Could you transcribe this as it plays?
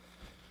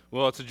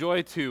Well, it's a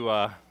joy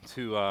to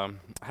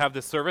have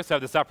this service,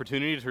 have this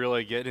opportunity to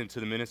really get into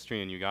the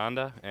ministry in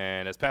Uganda.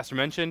 And as Pastor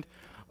mentioned,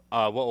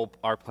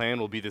 our plan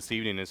will be this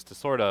evening is to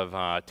sort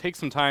of take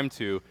some time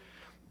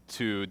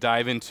to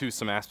dive into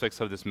some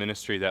aspects of this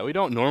ministry that we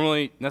don't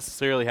normally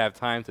necessarily have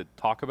time to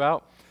talk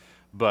about.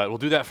 But we'll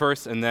do that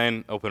first and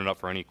then open it up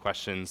for any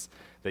questions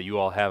that you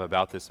all have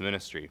about this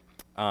ministry.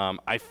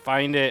 I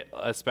find it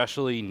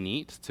especially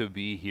neat to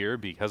be here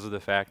because of the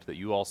fact that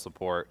you all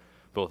support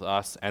both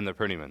us and the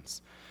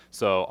Prettymans.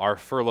 So our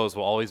furloughs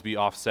will always be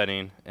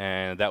offsetting,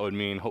 and that would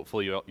mean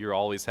hopefully you're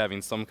always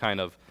having some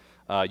kind of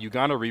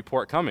Uganda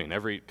report coming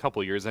every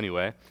couple years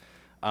anyway.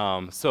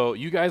 So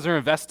you guys are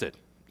invested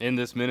in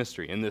this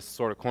ministry, in this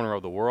sort of corner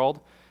of the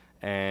world,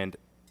 and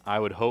I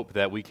would hope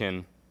that we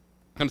can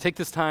kind of take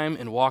this time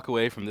and walk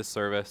away from this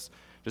service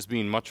just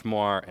being much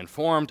more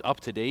informed,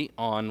 up to date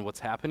on what's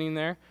happening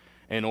there,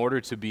 in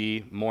order to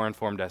be more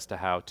informed as to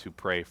how to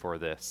pray for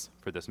this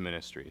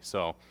ministry.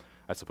 So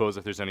I suppose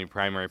if there's any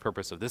primary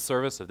purpose of this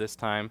service, of this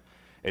time,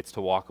 it's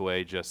to walk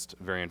away just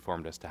very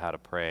informed as to how to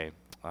pray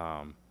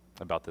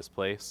about this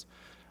place.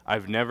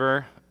 I've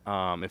never,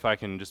 if I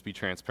can just be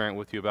transparent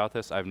with you about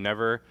this, I've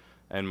never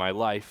in my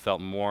life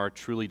felt more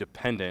truly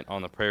dependent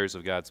on the prayers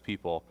of God's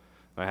people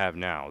than I have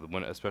now,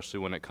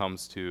 especially when it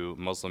comes to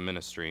Muslim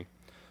ministry.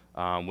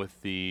 With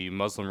the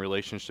Muslim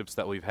relationships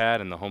that we've had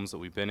and the homes that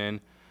we've been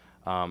in,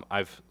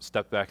 I've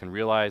stepped back and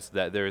realized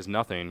that there is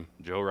nothing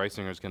Joe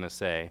Reisinger is going to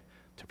say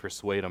to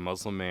persuade a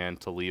Muslim man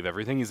to leave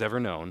everything he's ever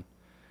known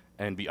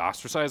and be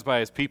ostracized by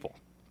his people,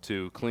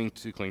 to cling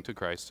to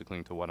Christ, to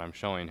cling to what I'm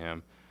showing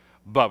him.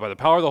 But by the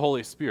power of the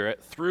Holy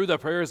Spirit, through the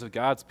prayers of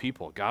God's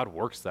people, God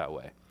works that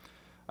way.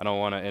 I don't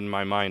want to, in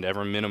my mind,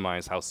 ever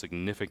minimize how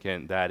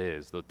significant that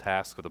is, the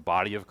task of the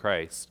body of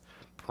Christ,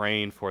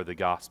 praying for the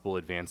gospel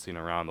advancing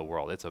around the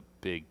world. It's a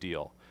big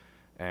deal.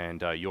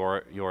 And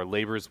your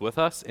labors with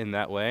us in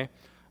that way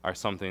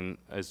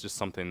is just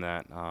something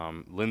that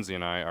Lindsay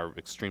and I are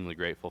extremely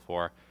grateful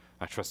for.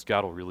 I trust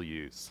God will really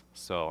use.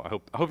 So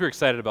I hope you're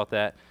excited about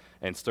that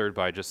and stirred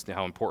by just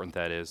how important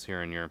that is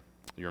here in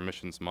your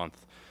missions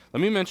month.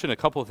 Let me mention a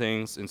couple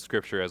things in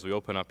Scripture as we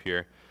open up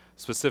here,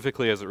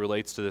 specifically as it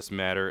relates to this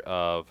matter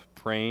of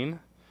praying.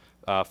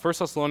 2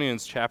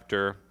 Thessalonians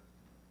chapter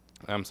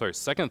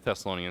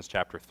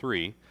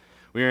 3.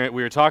 We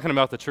were talking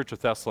about the church of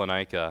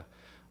Thessalonica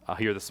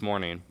here this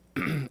morning.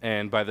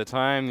 And by the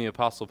time the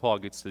Apostle Paul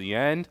gets to the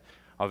end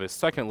of his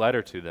second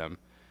letter to them,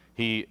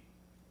 he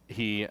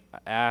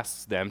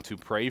asks them to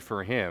pray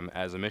for him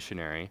as a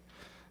missionary.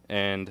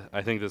 And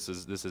I think this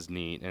is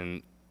neat.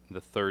 In the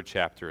third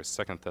chapter,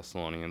 2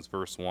 Thessalonians,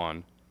 verse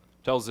 1,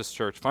 tells this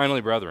church,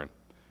 "Finally, brethren,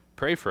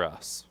 pray for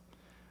us,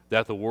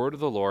 that the word of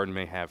the Lord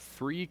may have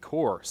free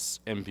course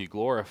and be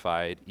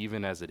glorified,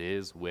 even as it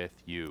is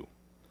with you."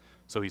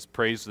 So he's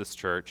praised this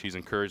church, he's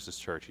encouraged this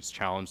church, he's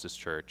challenged this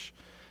church.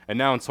 And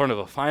now in sort of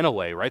a final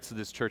way, writes to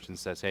this church and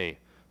says, hey,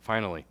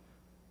 finally,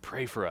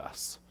 pray for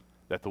us,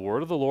 that the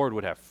word of the Lord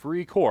would have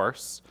free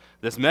course,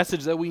 this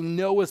message that we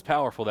know is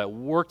powerful, that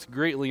worked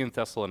greatly in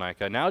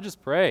Thessalonica. Now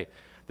just pray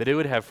that it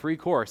would have free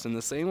course. In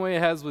the same way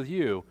it has with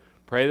you,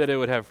 pray that it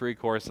would have free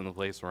course in the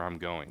place where I'm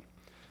going.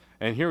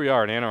 And here we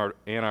are in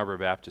Ann Arbor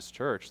Baptist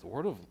Church. The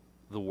word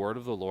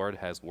of the Lord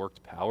has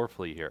worked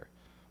powerfully here.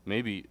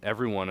 Maybe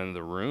everyone in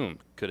the room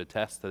could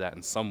attest to that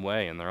in some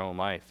way in their own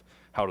life,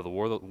 how the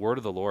word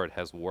of the Lord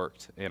has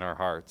worked in our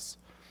hearts.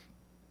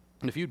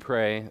 And if you'd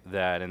pray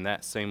that in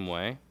that same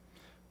way,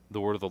 the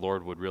word of the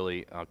Lord would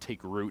really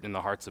take root in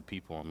the hearts of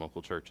people in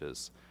local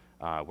churches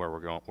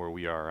where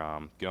we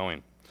are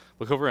going.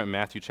 Look over at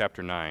Matthew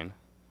chapter 9.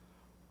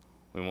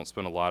 We won't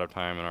spend a lot of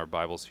time in our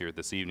Bibles here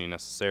this evening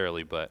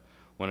necessarily, but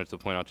wanted to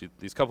point out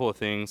these couple of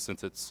things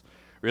since it's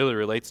really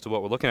relates to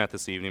what we're looking at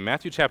this evening.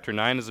 Matthew chapter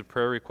 9 is a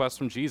prayer request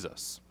from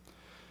Jesus.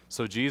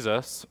 So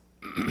Jesus,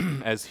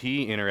 as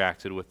he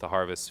interacted with the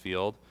harvest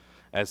field,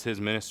 as his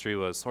ministry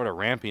was sort of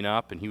ramping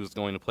up and he was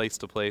going to place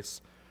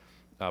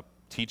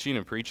teaching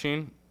and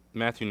preaching,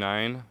 Matthew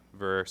 9,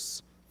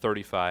 verse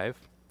 35,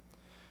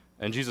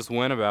 "And Jesus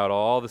went about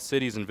all the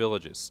cities and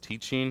villages,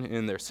 teaching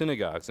in their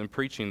synagogues and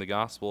preaching the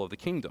gospel of the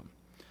kingdom,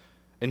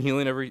 and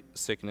healing every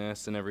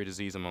sickness and every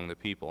disease among the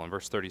people." And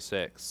verse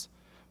 36,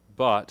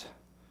 "But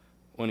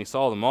when he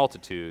saw the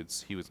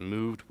multitudes, he was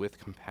moved with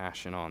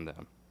compassion on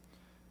them,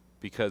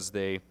 because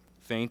they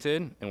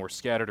fainted and were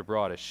scattered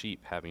abroad as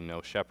sheep having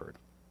no shepherd."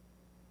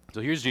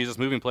 So here's Jesus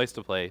moving place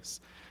to place.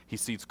 He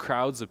sees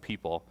crowds of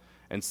people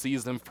and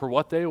sees them for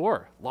what they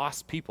were,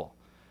 lost people.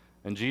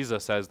 And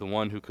Jesus, as the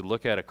one who could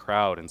look at a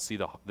crowd and see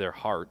their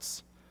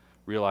hearts,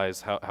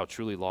 realize how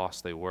truly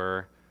lost they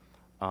were,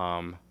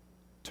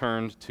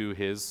 turned to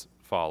his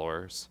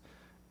followers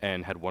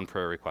and had one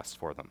prayer request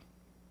for them.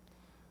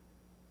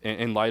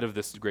 In light of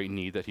this great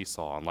need that he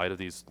saw, in light of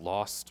these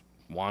lost,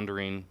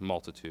 wandering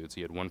multitudes,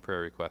 he had one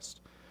prayer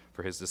request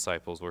for his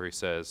disciples where he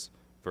says,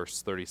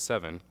 verse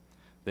 37,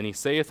 "Then he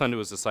saith unto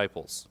his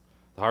disciples,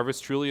 The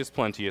harvest truly is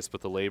plenteous,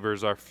 but the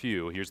laborers are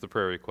few." Here's the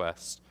prayer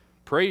request.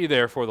 "Pray ye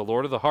therefore the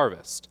Lord of the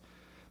harvest,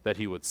 that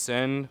he would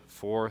send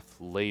forth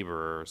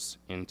laborers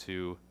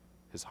into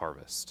his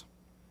harvest.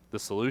 The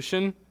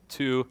solution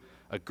to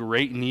a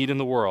great need in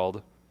the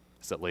world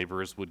is that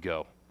laborers would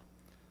go.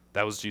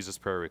 That was Jesus'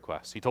 prayer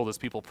request. He told his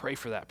people, pray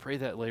for that. Pray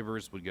that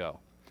laborers would go.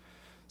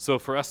 So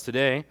for us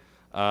today,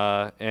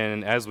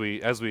 and as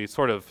we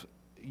sort of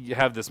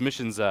have this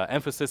missions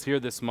emphasis here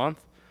this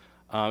month,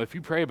 if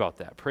you pray about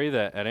that, pray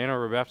that at Ann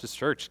Arbor Baptist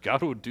Church,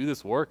 God would do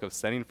this work of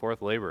sending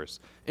forth laborers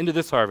into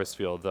this harvest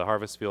field, the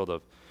harvest field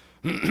of,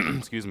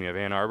 of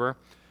Ann Arbor,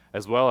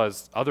 as well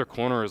as other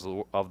corners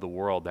of the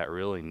world that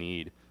really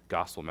need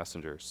gospel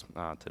messengers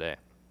today.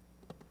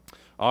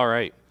 All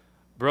right.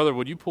 Brother,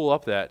 would you pull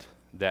up that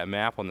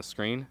map on the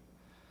screen?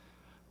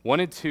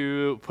 Wanted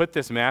to put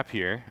this map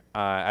here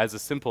as a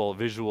simple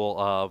visual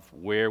of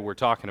where we're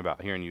talking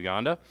about here in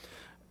Uganda.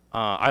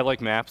 I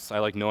like maps. I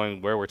like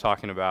knowing where we're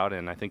talking about,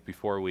 and I think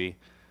before we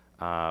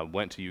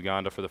went to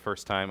Uganda for the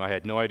first time, I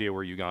had no idea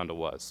where Uganda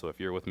was. So if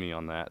you're with me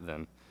on that,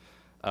 then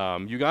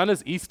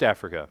Uganda's East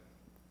Africa.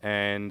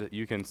 And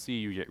you can see,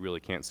 you really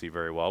can't see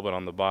very well, but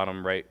on the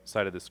bottom right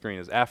side of the screen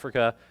is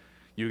Africa.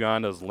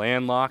 Uganda's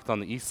landlocked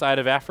on the east side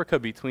of Africa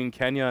between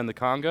Kenya and the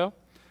Congo.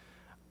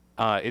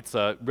 It's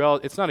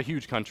not a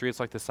huge country. It's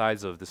like the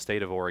size of the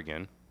state of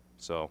Oregon.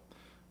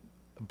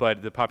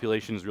 But the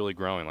population is really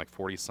growing, like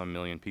 40-some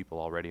million people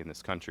already in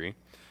this country.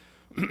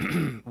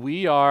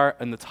 We are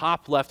in the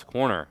top left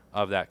corner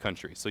of that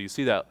country. So you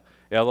see that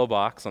yellow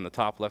box on the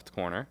top left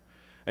corner.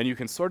 And you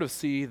can sort of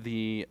see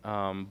the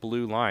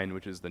blue line,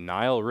 which is the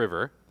Nile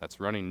River that's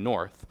running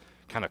north,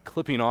 kind of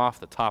clipping off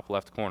the top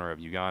left corner of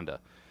Uganda.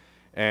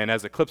 And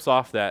as it clips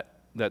off that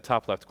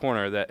top left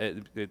corner,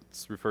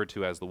 it's referred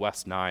to as the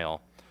West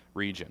Nile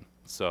region.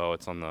 So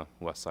it's on the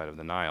west side of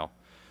the Nile.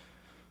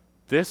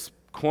 This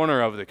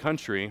corner of the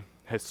country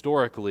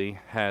historically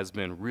has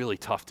been really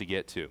tough to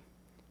get to,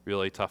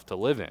 really tough to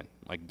live in,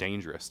 like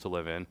dangerous to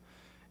live in.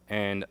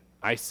 And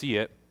I see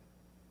it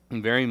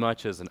very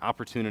much as an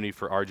opportunity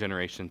for our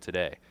generation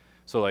today.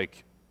 So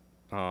like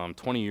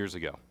 20 years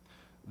ago,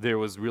 there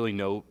was really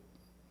no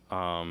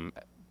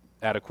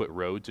adequate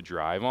road to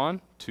drive on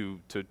to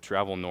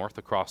travel north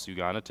across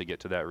Uganda to get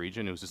to that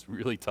region. It was just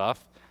really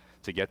tough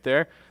to get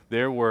there.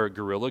 There were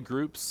guerrilla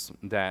groups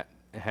that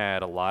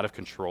had a lot of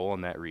control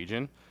in that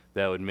region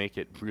that would make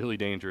it really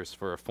dangerous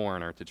for a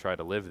foreigner to try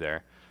to live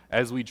there.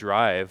 As we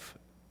drive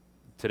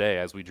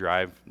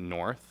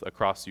north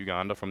across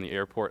Uganda from the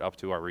airport up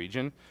to our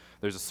region,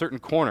 there's a certain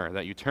corner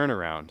that you turn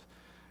around,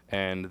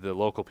 and the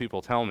local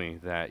people tell me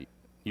that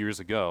years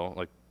ago,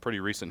 like pretty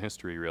recent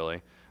history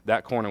really,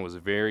 that corner was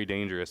very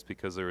dangerous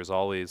because there was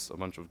always a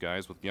bunch of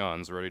guys with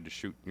guns ready to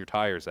shoot your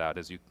tires out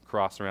as you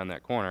cross around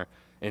that corner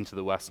into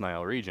the West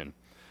Nile region.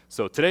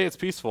 So today it's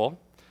peaceful,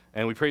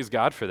 and we praise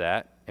God for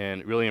that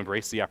and really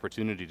embrace the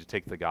opportunity to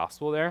take the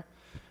gospel there.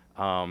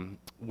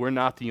 We're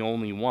not the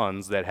only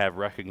ones that have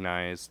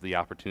recognized the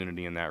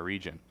opportunity in that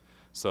region.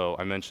 So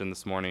I mentioned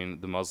this morning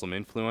the Muslim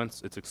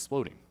influence. It's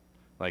exploding.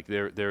 Like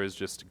there is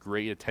just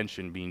great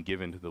attention being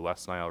given to the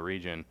West Nile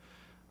region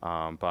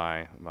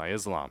by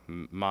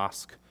Islam.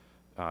 Mosque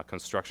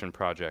construction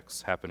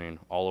projects happening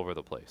all over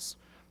the place.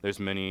 There's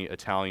many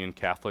Italian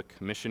Catholic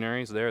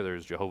missionaries there.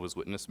 There's Jehovah's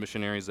Witness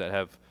missionaries that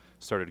have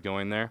started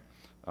going there.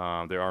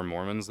 There are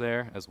Mormons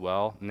there as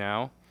well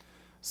now.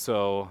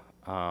 So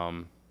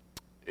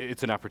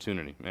it's an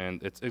opportunity,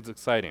 and it's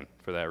exciting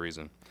for that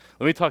reason.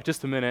 Let me talk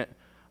just a minute.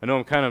 I know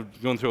I'm kind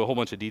of going through a whole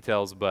bunch of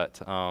details, but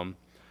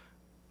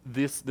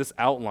this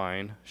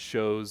outline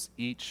shows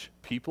each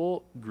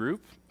people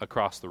group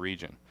across the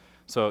region.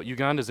 So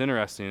Uganda is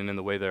interesting in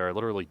the way there are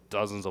literally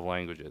dozens of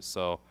languages.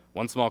 So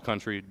one small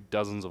country,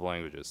 dozens of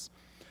languages.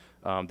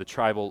 The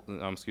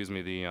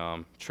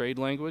trade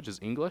language is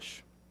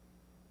English,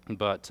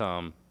 but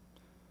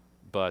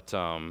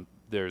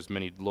there's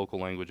many local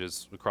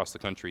languages across the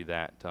country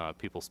that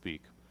people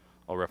speak.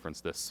 I'll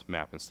reference this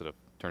map instead of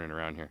turning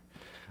around here.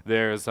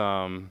 There's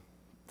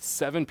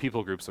 7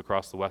 people groups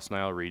across the West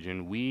Nile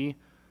region. We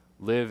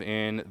live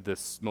in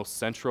this most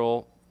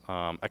central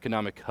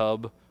economic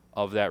hub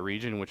of that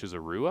region, which is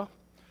Arua.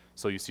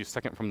 So you see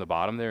second from the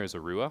bottom there is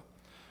Arua.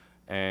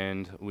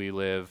 And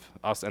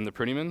us and the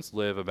Prettymans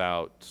live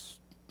about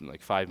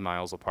like 5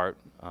 miles apart,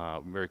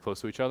 very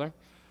close to each other,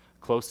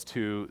 close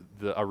to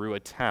the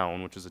Arua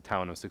town, which is a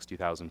town of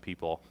 60,000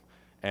 people.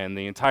 And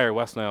the entire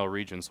West Nile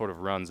region sort of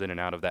runs in and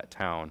out of that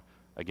town,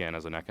 again,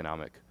 as an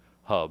economic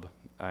hub.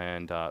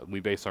 And we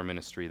base our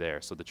ministry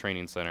there. So the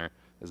training center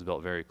is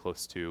built very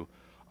close to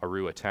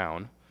Arua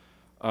town.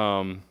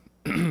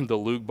 The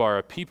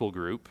Lugbara people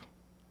group,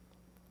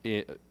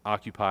 it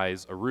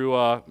occupies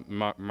Arua,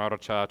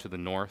 Maracha to the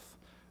north,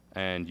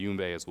 and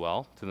Yumbe as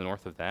well, to the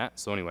north of that.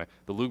 So anyway,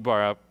 the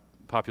Lugbara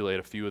populate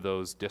a few of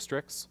those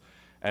districts,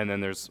 and then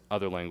there's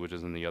other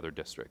languages in the other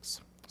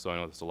districts. So I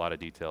know there's a lot of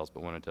details,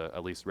 but wanted to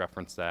at least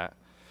reference that.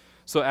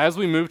 So as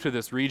we move to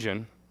this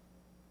region,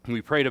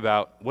 we prayed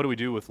about what do we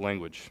do with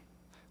language?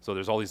 So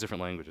there's all these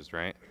different languages,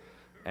 right?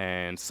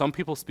 And some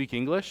people speak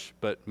English,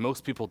 but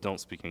most people don't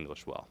speak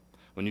English well.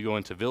 When you go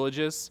into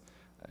villages,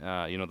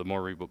 the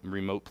more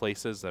remote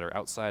places that are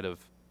outside of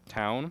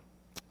town,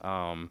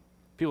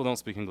 people don't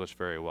speak English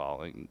very well.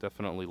 Like,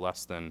 definitely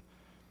less than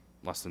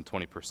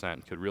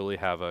 20% could really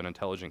have an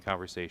intelligent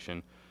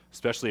conversation,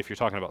 especially if you're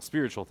talking about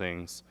spiritual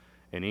things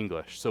in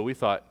English. So we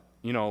thought,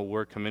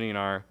 we're committing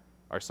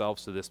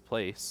ourselves to this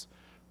place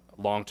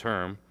long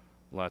term.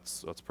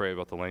 Let's pray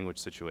about the language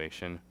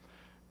situation.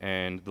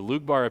 And the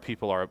Lugbara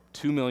people are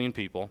 2 million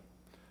people.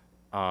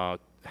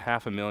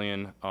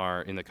 500,000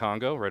 are in the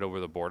Congo, right over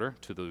the border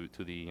to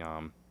the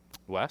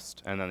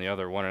west, and then the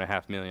other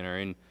 1.5 million are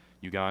in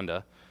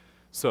Uganda.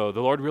 So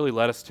the Lord really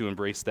led us to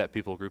embrace that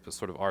people group as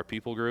sort of our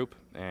people group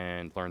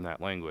and learn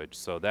that language.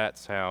 So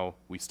that's how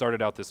we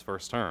started out this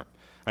first term.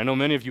 I know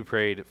many of you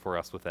prayed for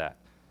us with that.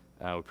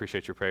 We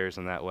appreciate your prayers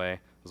in that way. It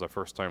was our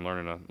first time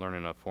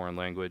learning a foreign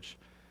language,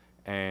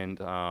 and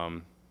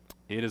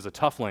it is a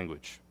tough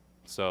language.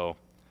 So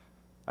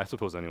I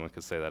suppose anyone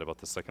could say that about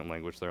the second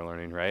language they're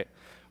learning, right?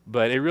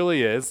 But it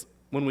really is.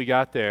 When we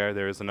got there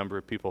was a number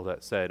of people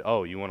that said,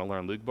 "Oh, you want to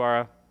learn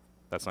Lugbara?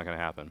 That's not going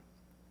to happen.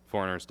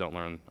 Foreigners don't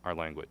learn our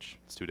language.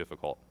 It's too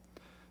difficult."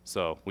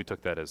 So we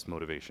took that as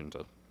motivation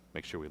to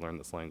make sure we learn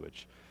this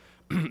language.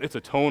 It's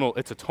a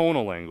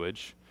tonal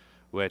language,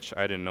 which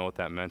I didn't know what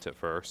that meant at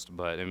first,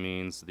 but it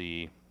means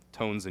the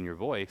tones in your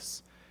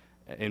voice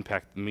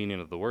impact the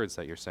meaning of the words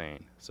that you're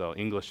saying. So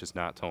English is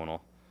not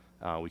tonal.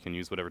 We can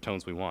use whatever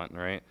tones we want,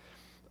 right?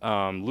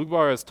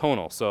 Lugbara is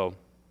tonal, so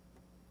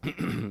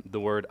the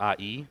word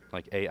ai,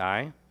 like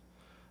AI,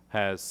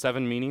 has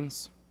 7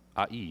 meanings.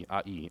 Ai,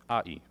 ai,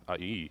 ai,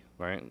 ai,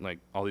 right? Like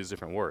all these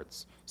different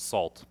words.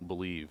 Salt,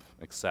 believe,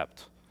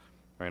 accept,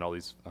 right? All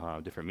these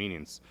different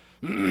meanings.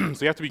 So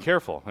you have to be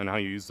careful in how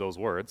you use those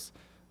words.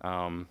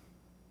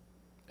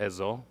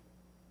 Ezo,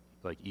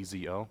 like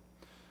EZO,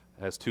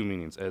 has 2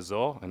 meanings,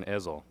 ezo and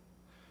ezo.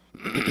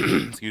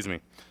 Excuse me.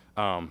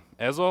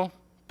 Ezo,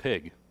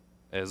 pig.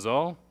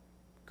 Ezo,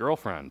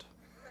 girlfriend.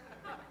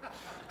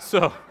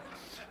 So,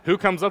 who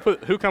comes up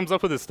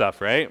with this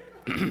stuff, right?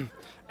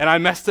 And I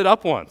messed it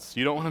up once.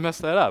 You don't want to mess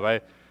that up.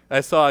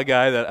 I saw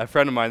a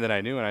friend of mine that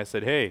I knew, and I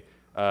said, "Hey,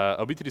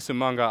 obitri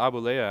simanga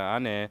abulea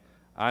ane,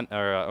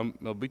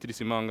 obitri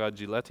simanga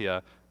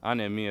giletia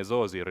ane mi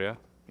ezo ziria."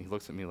 He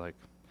looks at me like,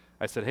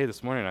 I said, "Hey,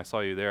 this morning I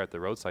saw you there at the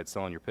roadside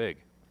selling your pig."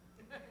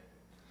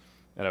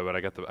 But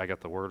I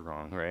got the word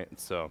wrong, right?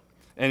 So,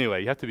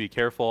 anyway, you have to be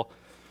careful.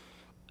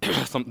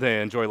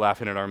 They enjoy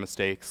laughing at our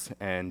mistakes,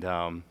 and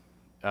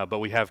but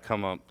we have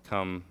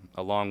come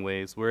a long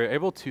ways. We're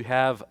able to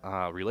have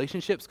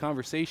relationships,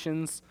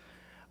 conversations.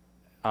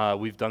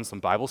 We've done some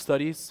Bible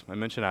studies. I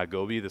mentioned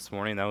Agobi this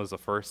morning. That was the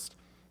first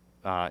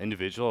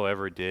individual who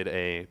ever did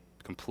a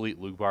complete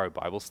Lugbara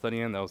Bible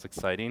study, and that was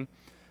exciting.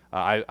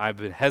 I've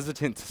been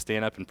hesitant to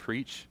stand up and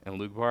preach in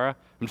Lugbara.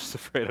 I'm just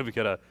afraid I'm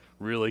going to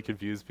really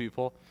confuse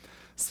people.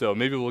 So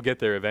maybe we'll get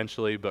there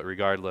eventually, but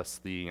regardless,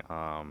 the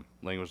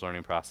language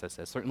learning process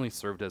has certainly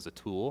served as a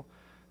tool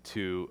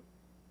to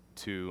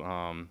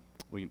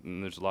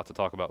and there's a lot to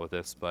talk about with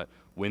this, but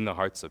win the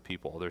hearts of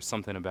people. There's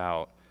something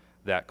about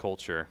that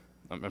culture,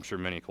 I'm sure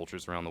many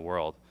cultures around the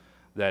world,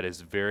 that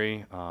is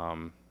very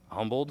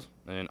humbled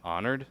and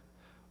honored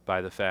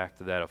by the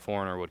fact that a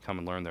foreigner would come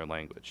and learn their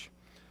language.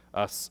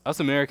 Us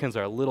Americans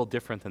are a little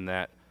different than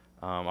that.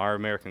 Our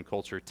American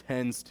culture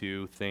tends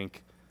to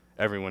think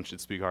everyone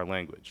should speak our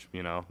language,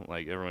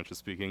 like everyone should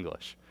speak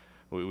English.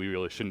 We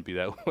really shouldn't be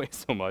that way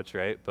so much,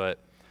 right? But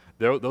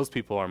those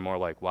people are more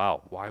like,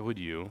 wow, why would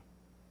you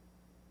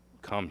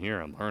come here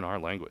and learn our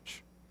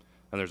language?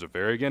 And there's a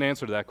very good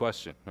answer to that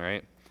question,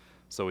 right?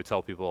 So we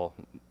tell people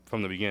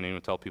from the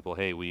beginning,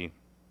 hey, we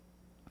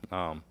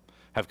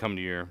have come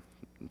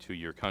to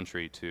your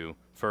country to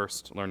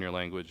first learn your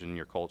language and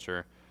your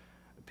culture,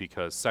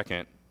 because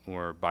second,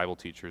 we're Bible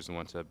teachers and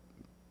want to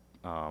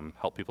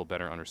help people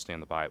better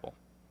understand the Bible.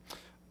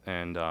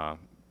 And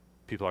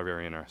people are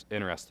very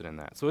interested in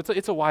that. So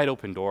it's a wide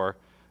open door,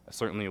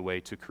 certainly a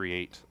way to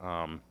create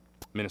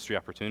ministry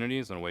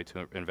opportunities and a way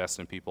to invest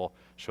in people,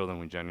 show them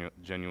we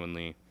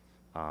genuinely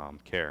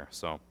care.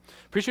 So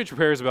appreciate your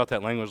prayers about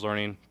that language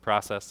learning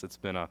process. It's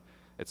been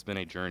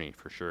a journey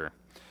for sure.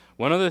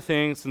 One other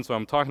thing, since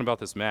I'm talking about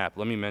this map,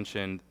 let me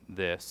mention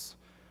this.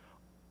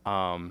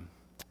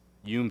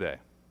 Yumbe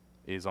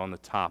is on the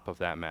top of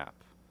that map.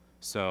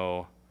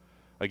 So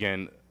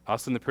again,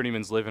 us and the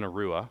Prettymans live in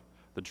Arua.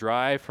 The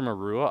drive from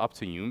Arua up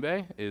to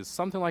Yumbe is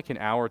something like an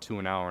hour to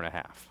an hour and a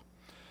half.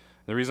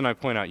 The reason I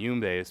point out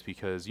Yumbe is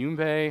because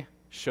Yumbe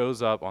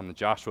shows up on the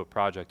Joshua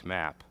Project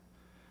map,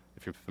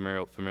 if you're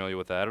familiar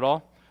with that at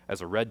all,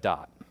 as a red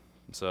dot.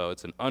 So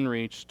it's an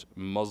unreached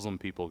Muslim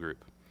people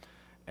group.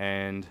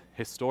 And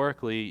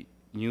historically,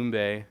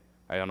 Yumbe,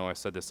 I don't know if I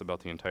said this about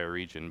the entire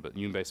region, but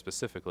Yumbe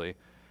specifically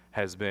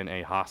has been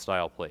a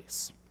hostile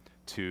place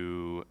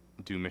to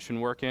do mission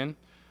work in.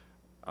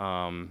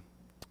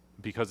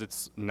 Because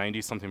it's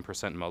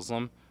 90-something%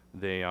 Muslim,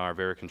 they are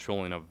very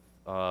controlling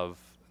of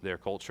their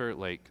culture,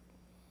 like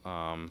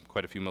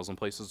quite a few Muslim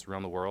places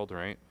around the world,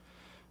 right?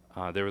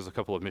 There was a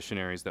couple of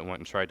missionaries that went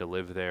and tried to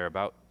live there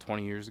about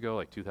 20 years ago,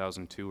 like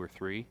 2002 or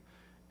 3,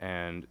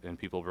 and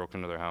people broke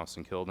into their house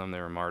and killed them. They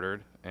were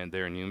martyred, and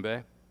they're in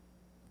Yumbe.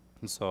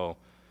 And so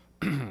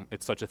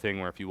It's such a thing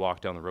where if you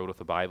walk down the road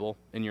with a Bible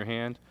in your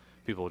hand,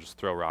 people will just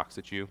throw rocks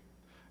at you.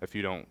 If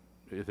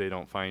they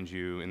don't find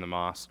you in the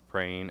mosque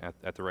praying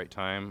at the right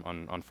time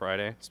on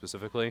Friday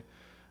specifically,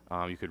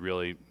 you could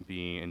really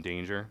be in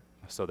danger.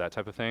 So that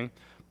type of thing.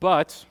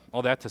 But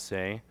all that to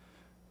say,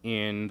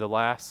 in the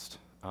last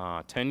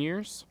 10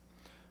 years,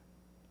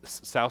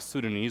 South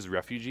Sudanese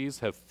refugees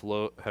have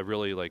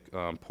really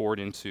poured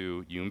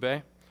into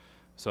Yumbe.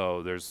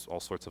 So there's all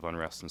sorts of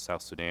unrest in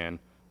South Sudan.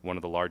 One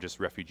of the largest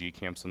refugee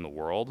camps in the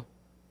world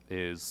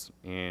is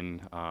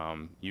in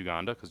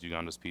Uganda, because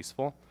Uganda's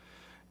peaceful.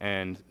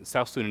 And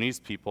South Sudanese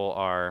people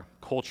are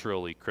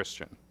culturally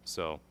Christian,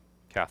 so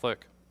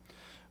Catholic.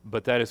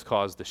 But that has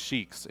caused the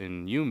sheiks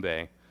in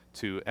Yumbe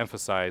to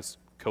emphasize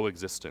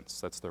coexistence.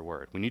 That's their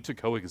word. We need to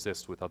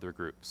coexist with other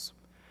groups.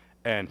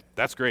 And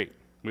that's great.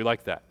 We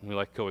like that. We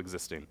like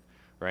coexisting,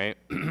 right?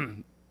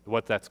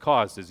 What that's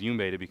caused is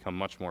Yumbe to become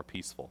much more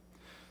peaceful.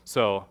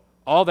 So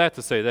all that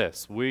to say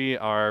this, we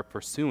are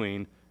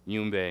pursuing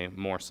Yumbe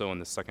more so in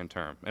the second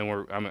term.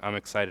 And I'm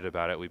excited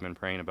about it. We've been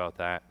praying about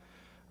that.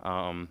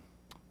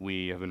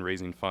 We have been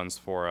raising funds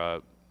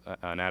for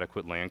an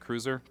adequate Land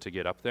Cruiser to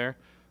get up there.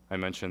 I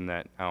mentioned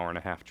that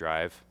hour-and-a-half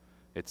drive.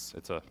 It's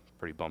a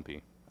pretty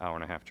bumpy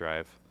hour-and-a-half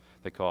drive.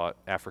 They call it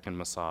African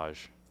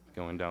massage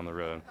going down the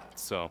road.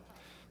 So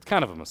it's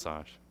kind of a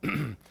massage.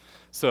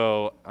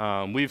 So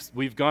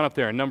we've gone up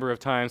there a number of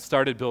times,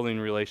 started building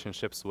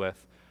relationships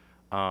with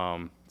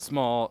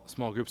small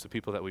groups of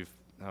people that we've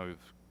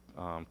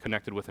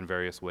connected with in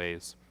various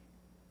ways.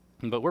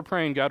 But we're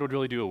praying God would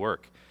really do a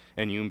work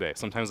in Yumbe.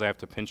 Sometimes I have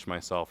to pinch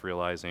myself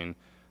realizing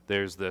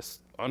there's this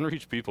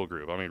unreached people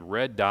group,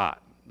 red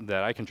dot,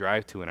 that I can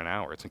drive to in an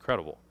hour. It's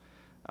incredible.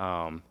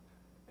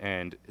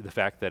 And the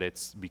fact that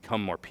it's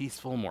become more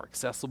peaceful, more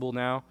accessible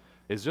now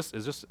is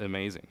just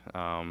amazing.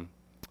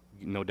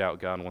 No doubt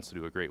God wants to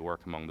do a great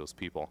work among those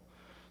people.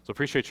 So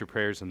appreciate your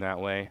prayers in that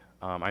way.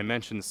 I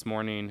mentioned this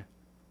morning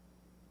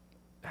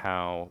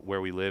how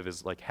where we live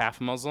is like half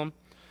Muslim.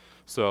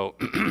 So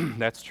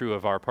that's true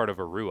of our part of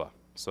Arua.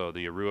 So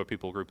the Arua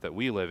people group that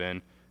we live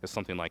in is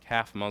something like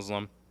half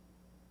Muslim.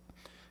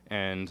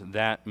 And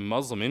that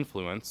Muslim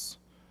influence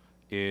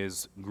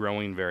is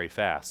growing very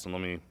fast. And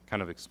let me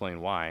kind of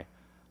explain why.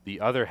 The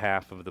other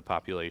half of the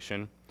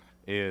population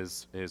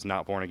is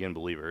not born-again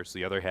believers.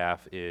 The other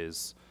half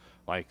is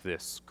like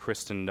this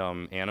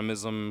Christendom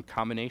animism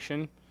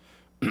combination.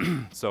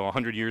 So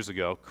 100 years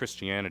ago,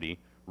 Christianity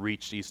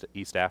reached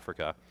East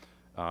Africa.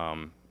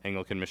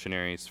 Anglican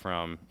missionaries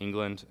from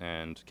England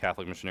and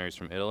Catholic missionaries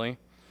from Italy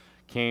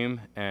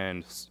came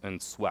and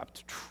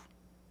swept.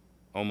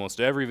 Almost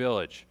every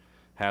village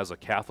has a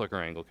Catholic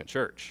or Anglican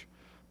church.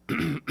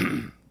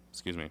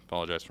 Excuse me,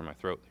 apologize for my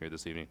throat here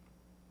this evening.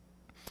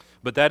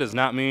 But that does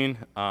not mean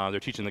they're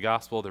teaching the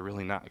gospel. They're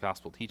really not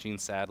gospel teaching,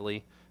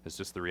 sadly. It's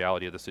just the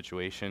reality of the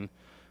situation.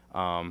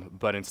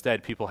 But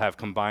instead, people have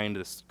combined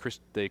this,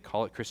 they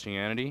call it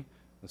Christianity,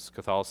 this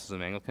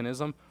Catholicism,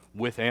 Anglicanism,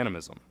 with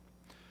animism.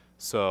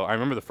 So I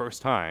remember the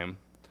first time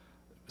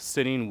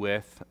sitting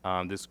with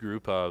this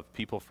group of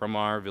people from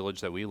our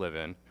village that we live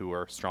in who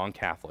are strong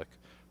Catholic,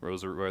 wear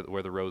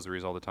the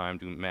rosaries all the time,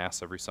 do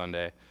Mass every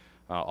Sunday,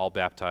 all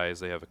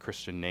baptized. They have a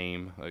Christian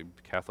name, a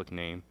Catholic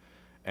name,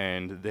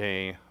 and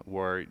they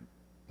were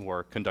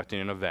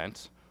conducting an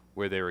event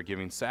where they were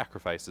giving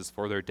sacrifices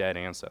for their dead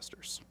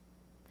ancestors.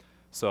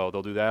 So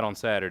they'll do that on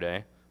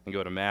Saturday and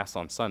go to Mass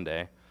on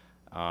Sunday.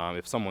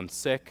 If someone's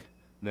sick,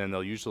 then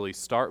they'll usually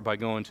start by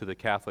going to the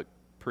Catholic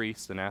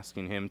priest and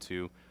asking him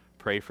to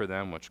pray for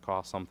them, which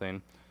costs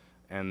something.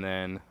 And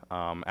then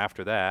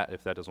after that,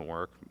 if that doesn't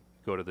work,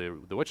 go to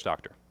the witch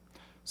doctor.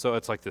 So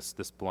it's like this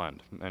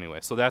blend. Anyway,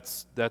 so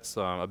that's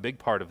a big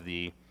part of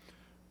the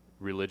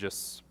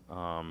religious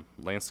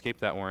landscape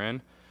that we're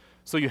in.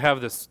 So you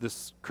have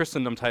this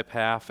Christendom type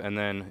half and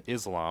then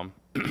Islam.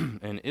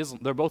 And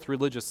they're both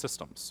religious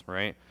systems,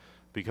 right?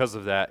 Because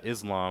of that,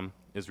 Islam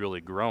is really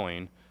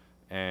growing,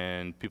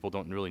 and people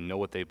don't really know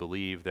what they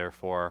believe.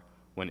 Therefore,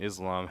 when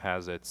Islam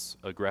has its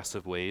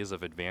aggressive ways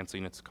of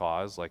advancing its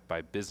cause, like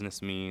by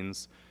business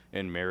means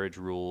and marriage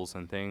rules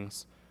and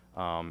things,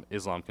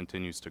 Islam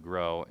continues to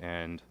grow.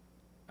 And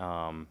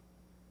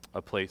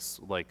a place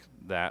like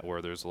that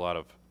where there's a lot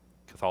of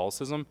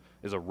Catholicism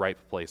is a ripe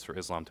place for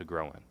Islam to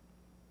grow in.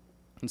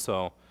 And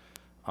so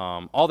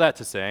all that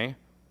to say,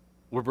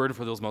 we're burdened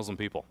for those Muslim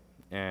people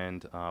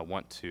and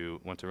want to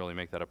really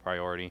make that a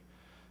priority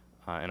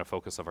and a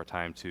focus of our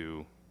time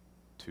to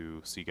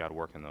see God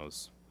work in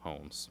those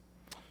homes.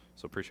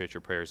 So appreciate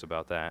your prayers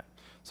about that.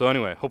 So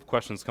anyway, hope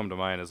questions come to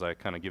mind as I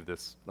kind of give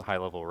this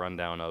high-level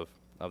rundown of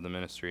the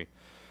ministry.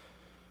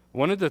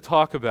 Wanted to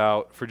talk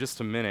about, for just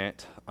a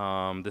minute,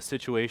 the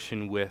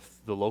situation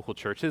with the local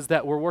churches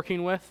that we're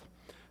working with.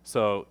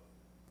 So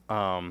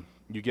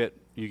you get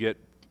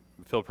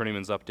Phil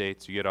Prettyman's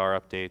updates, you get our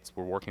updates.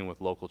 We're working with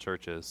local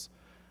churches.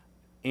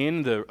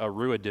 In the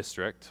Arua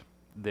district,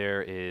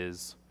 there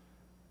is,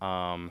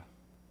 I want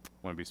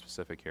to be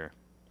specific here,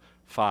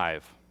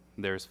 5.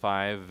 There's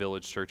 5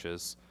 village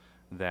churches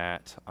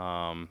that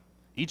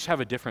each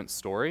have a different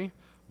story,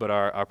 but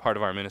are part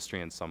of our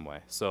ministry in some way.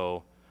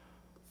 So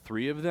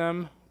 3 of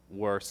them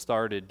were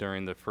started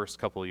during the first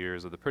couple of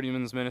years of the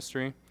Prettyman's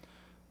ministry.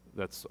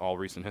 That's all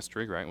recent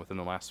history, right, within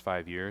the last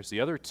 5 years.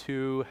 The other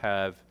 2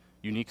 have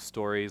unique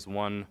stories.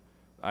 One,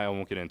 I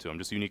won't get into them,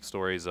 just unique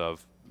stories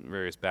of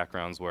various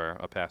backgrounds where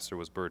a pastor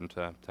was burdened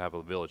to have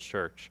a village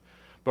church.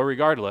 But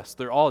regardless,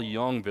 they're all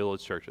young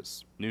village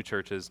churches,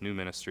 new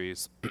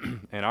ministries,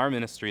 and our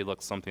ministry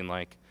looks something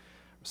like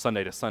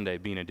Sunday to Sunday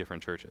being in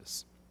different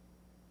churches.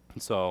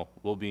 So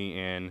we'll be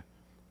in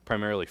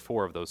primarily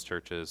 4 of those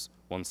churches,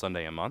 one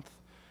Sunday a month.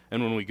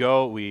 And when we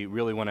go, we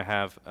really want to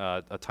have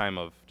a time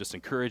of just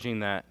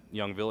encouraging that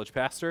young village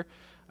pastor.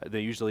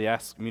 They usually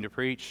ask me to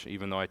preach,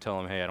 even though I tell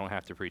them, hey, I don't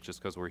have to preach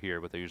just because we're here,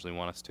 but they usually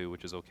want us to,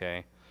 which is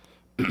okay.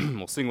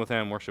 We'll sing with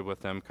them, worship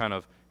with them, kind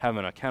of have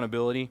an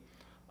accountability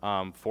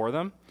for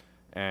them,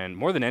 and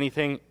more than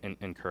anything,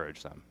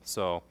 encourage them.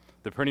 So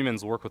the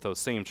Prettymans work with those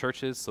same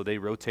churches, so they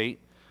rotate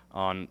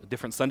on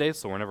different Sundays,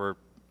 so we're never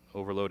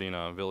overloading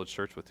a village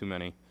church with too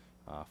many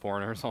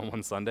foreigners on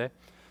one Sunday.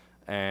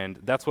 And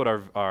that's what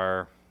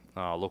our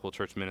local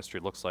church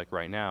ministry looks like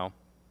right now.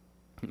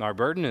 Our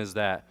burden is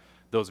that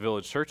those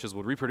village churches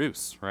would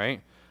reproduce,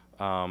 right?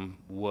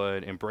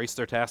 Would embrace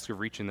their task of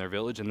reaching their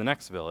village and the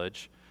next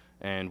village,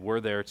 and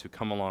we're there to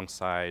come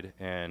alongside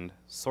and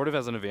sort of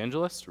as an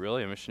evangelist,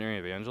 really, a missionary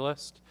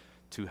evangelist,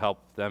 to help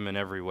them in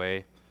every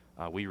way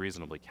we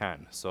reasonably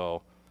can.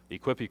 So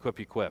equip.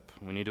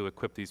 We need to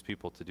equip these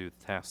people to do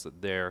the tasks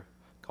that they're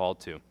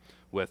called to,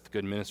 with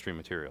good ministry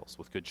materials,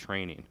 with good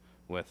training,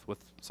 with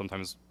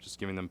sometimes just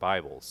giving them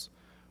Bibles,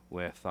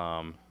 with,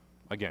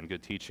 again,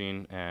 good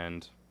teaching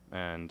and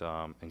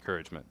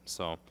encouragement.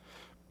 So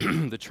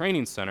the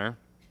training center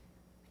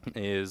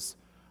is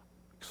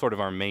sort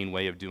of our main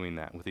way of doing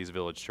that with these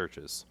village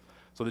churches.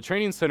 So the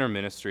training center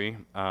ministry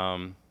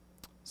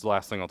is the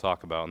last thing I'll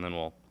talk about, and then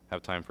we'll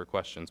have time for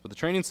questions. But the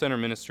training center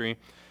ministry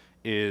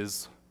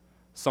is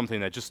something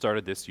that just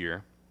started this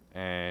year,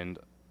 and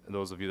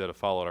those of you that have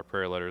followed our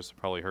prayer letters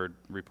probably heard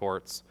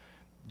reports.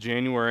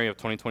 January of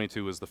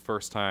 2022 was the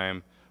first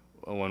time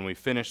when we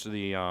finished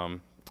the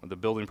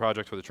building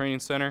project for the training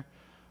center.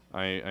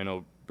 I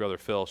know Brother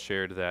Phil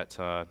shared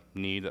that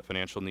need, that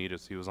financial need,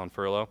 as he was on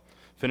furlough.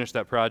 Finished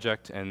that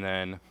project and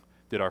then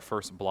did our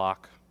first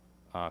block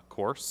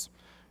course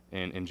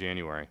in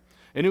January.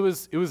 And it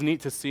was neat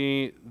to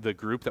see the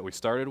group that we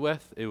started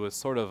with. It was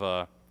sort of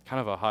a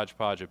kind of a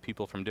hodgepodge of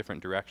people from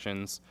different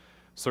directions.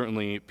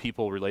 Certainly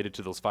people related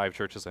to those 5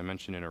 churches I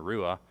mentioned in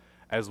Arua,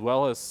 as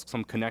well as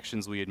some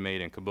connections we had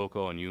made in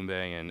Kaboko and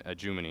Yumbe and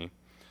Ajumani,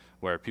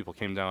 where people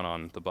came down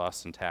on the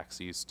bus and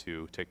taxis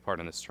to take part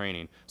in this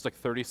training. It's like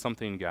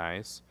 30-something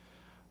guys.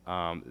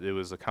 It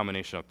was a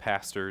combination of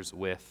pastors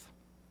with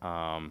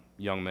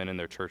young men in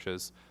their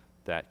churches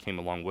that came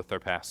along with their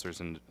pastors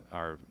and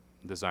are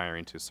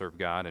desiring to serve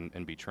God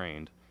and be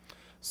trained.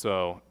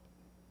 So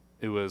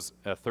it was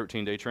a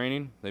 13-day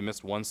training. They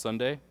missed one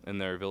Sunday in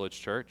their village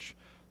church.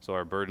 So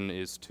our burden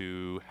is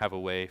to have a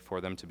way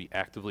for them to be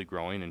actively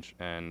growing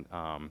and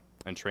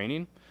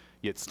training,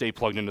 yet stay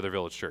plugged into their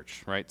village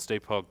church, right? Stay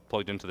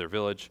plugged into their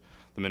village,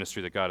 the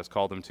ministry that God has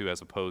called them to,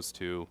 as opposed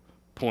to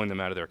pulling them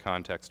out of their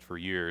context for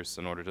years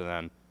in order to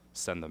then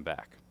send them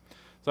back.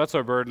 So that's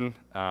our burden.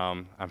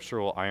 I'm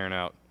sure we'll iron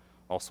out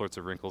all sorts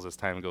of wrinkles as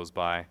time goes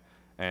by.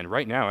 And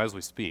right now, as we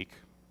speak,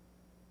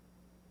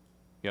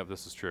 yep,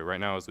 this is true.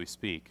 Right now, as we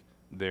speak,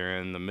 they're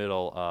in the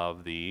middle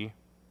of the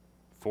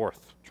 4th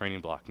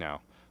training block now.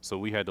 So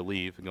we had to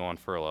leave and go on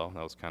furlough.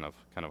 That was kind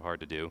of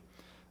hard to do,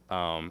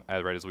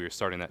 right as we were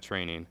starting that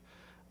training.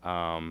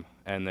 And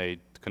they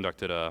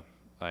conducted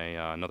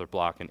another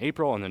block in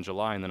April, and then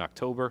July, and then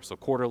October. So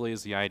quarterly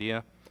is the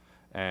idea.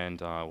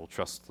 And we'll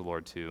trust the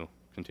Lord to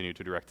continue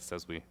to direct us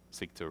as we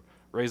seek to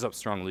raise up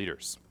strong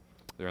leaders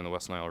there in the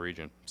West Nile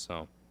region.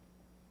 So,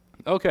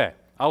 okay,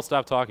 I'll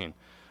stop talking.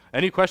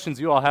 Any questions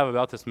you all have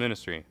about this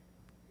ministry?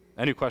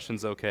 Any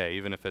questions, okay,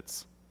 even if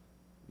it's,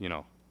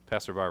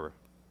 Pastor Barber.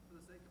 For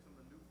the sake of some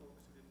of the new folks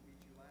who didn't meet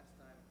you last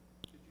time,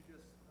 could you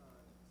just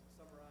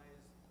summarize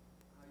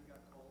how you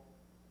got called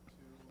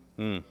to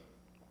the mission field?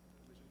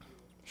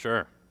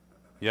 Sure.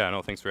 Yeah,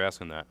 no, thanks for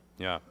asking that.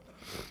 Yeah.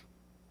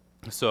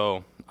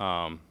 So,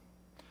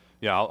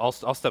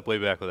 I'll step way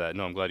back with that.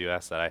 No, I'm glad you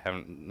asked that. I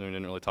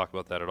didn't really talk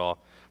about that at all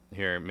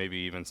here, maybe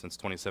even since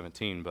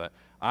 2017. But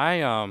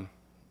I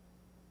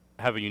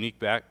have a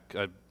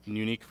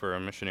unique for a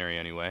missionary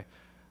anyway,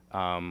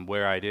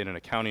 where I did an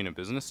accounting and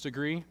business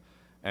degree,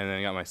 and then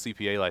I got my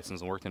CPA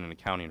license and worked in an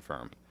accounting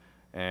firm.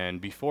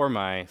 And before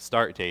my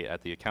start date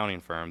at the accounting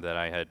firm that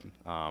I had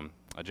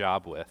a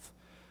job with,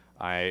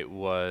 I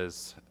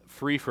was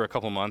free for a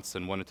couple months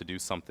and wanted to do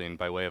something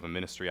by way of a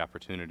ministry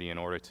opportunity in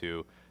order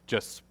to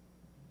just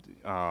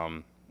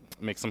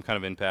make some kind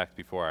of impact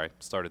before I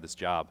started this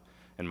job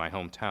in my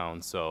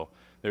hometown. So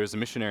there was a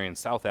missionary in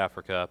South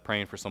Africa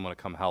praying for someone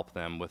to come help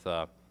them with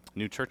a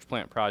new church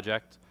plant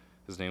project.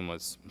 His name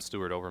was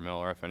Stuart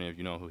Overmiller, if any of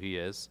you know who he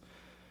is.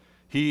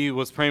 He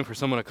was praying for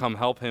someone to come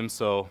help him,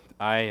 so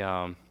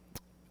the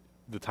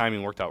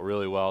timing worked out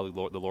really well.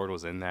 The Lord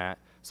was in that.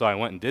 So I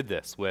went and did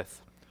this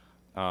with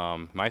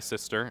my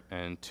sister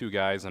and two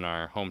guys in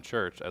our home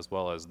church, as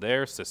well as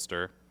their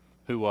sister,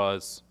 who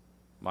was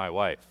my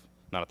wife,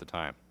 not at the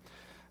time.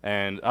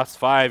 And us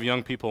 5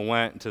 young people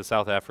went to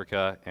South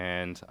Africa,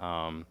 and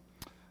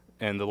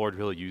the Lord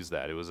really used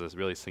that. It was a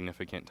really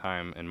significant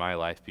time in my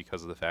life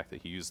because of the fact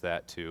that He used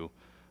that to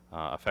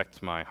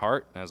affect my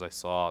heart as I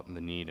saw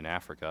the need in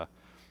Africa.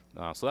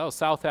 So that was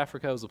South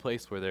Africa. It was a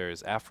place where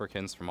there's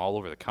Africans from all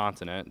over the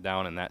continent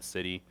down in that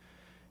city.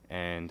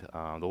 And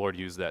the Lord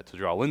used that to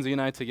draw Lindsay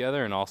and I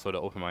together, and also to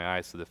open my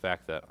eyes to the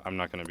fact that I'm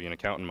not going to be an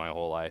accountant my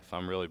whole life.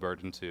 I'm really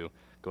burdened to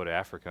go to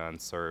Africa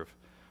and serve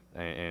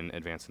in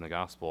advancing the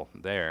gospel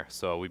there.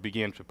 So we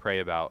began to pray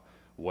about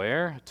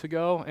where to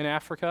go in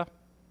Africa.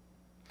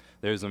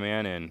 There's a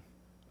man in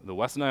the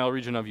West Nile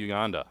region of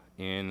Uganda,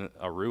 in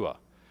Arua,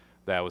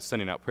 that was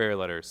sending out prayer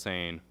letters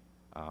saying,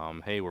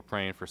 hey, we're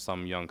praying for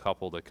some young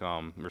couple to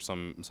come, or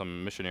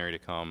some missionary to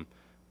come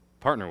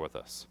partner with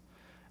us.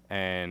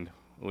 And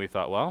we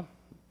thought, well,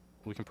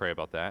 we can pray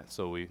about that.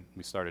 So we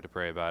started to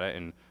pray about it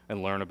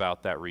and learn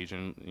about that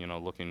region,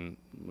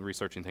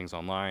 researching things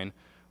online.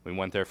 We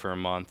went there for a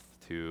month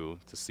to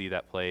see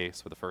that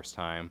place for the first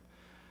time.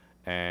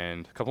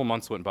 And a couple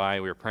months went by,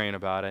 we were praying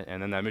about it,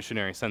 and then that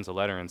missionary sends a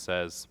letter and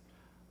says,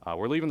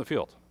 we're leaving the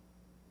field.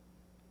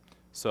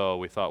 So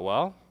we thought,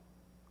 well,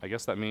 I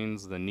guess that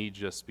means the need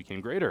just became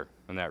greater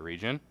in that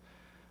region.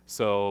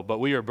 So, but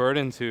we are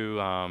burdened to,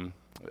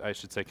 I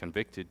should say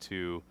convicted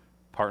to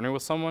partner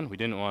with someone. We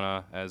didn't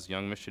want to, as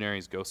young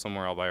missionaries, go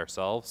somewhere all by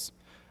ourselves,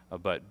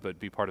 but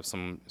be part of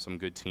some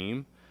good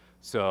team.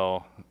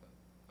 So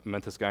I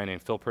met this guy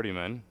named Phil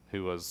Prettyman,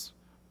 who was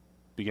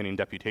beginning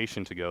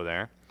deputation to go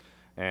there,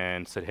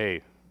 and said,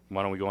 hey,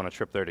 why don't we go on a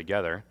trip there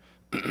together?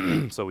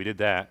 So we did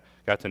that,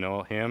 got to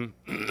know him,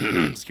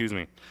 excuse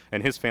me,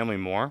 and his family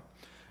more.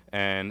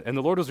 And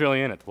the Lord was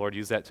really in it. The Lord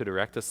used that to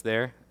direct us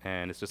there,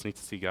 and it's just neat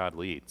to see God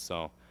lead.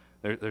 So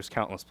there's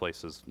countless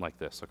places like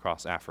this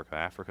across Africa.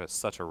 Africa is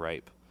such a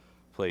ripe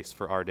place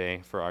for our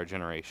day, for our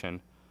generation.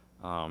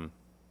 I'm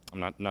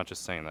not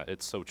just saying that.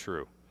 It's so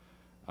true.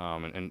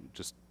 And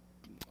just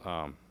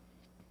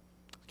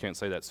can't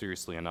say that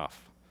seriously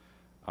enough.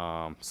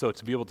 So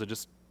to be able to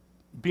just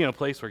be in a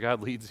place where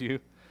God leads you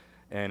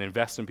and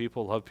invest in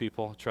people, love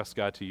people, trust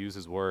God to use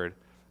His Word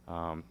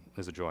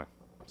is a joy.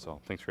 So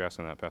thanks for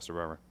asking that, Pastor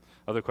Barbara.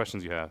 Other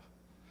questions you have?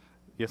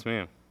 Yes,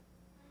 ma'am.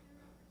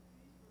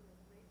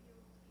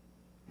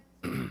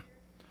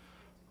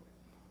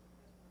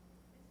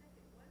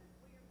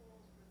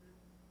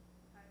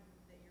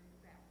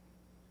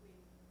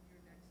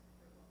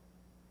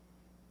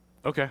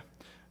 Okay,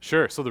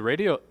 sure. So the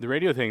radio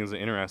thing is an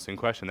interesting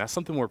question. That's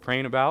something we're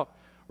praying about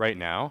right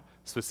now,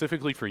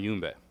 specifically for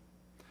Yumbe.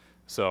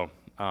 So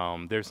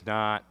there's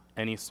not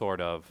any sort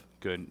of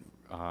good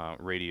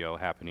radio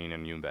happening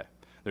in Yumbe.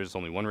 There's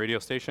only one radio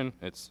station.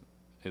 It's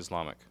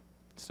Islamic.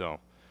 So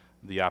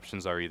the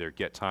options are either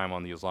get time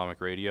on the Islamic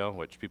radio,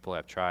 which people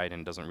have tried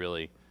and doesn't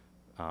really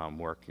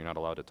work. You're not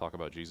allowed to talk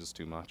about Jesus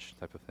too much,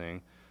 type of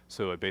thing.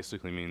 So it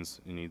basically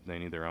means they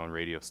need their own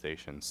radio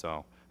station.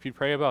 So if you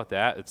pray about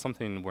that, it's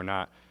something we're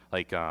not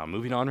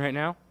moving on right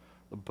now,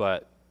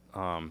 but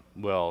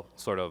we'll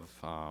sort of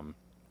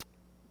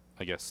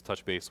I guess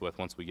touch base with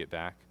once we get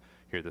back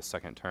here this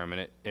second term,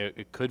 and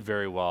it could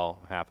very well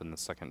happen the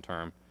second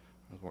term.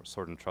 We're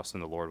sort of trusting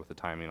the Lord with the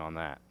timing on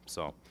that.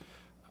 So,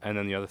 and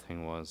then the other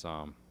thing was,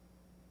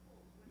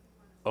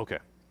 okay,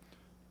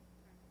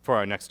 for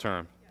our next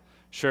term.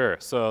 Sure.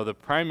 So the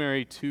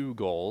primary 2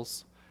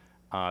 goals,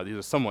 these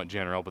are somewhat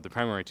general, but the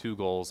primary 2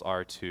 goals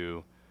are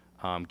to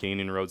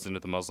gain inroads into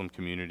the Muslim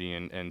community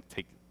and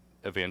take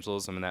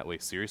evangelism in that way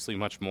seriously,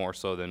 much more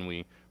so than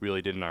we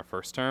really did in our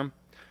first term.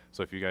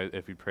 So if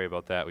you pray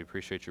about that, we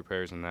appreciate your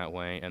prayers in that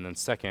way. And then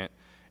second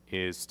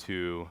is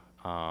to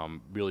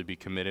really be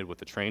committed with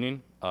the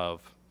training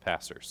of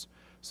pastors.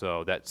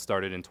 So that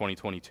started in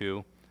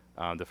 2022.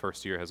 The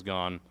first year has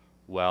gone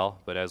well,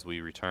 but as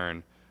we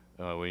return,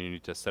 we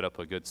need to set up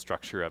a good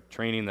structure of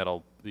training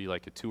that'll be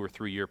like a 2 or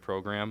 3 year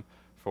program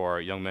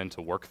for young men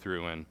to work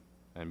through and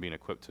being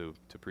equipped to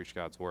preach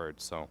God's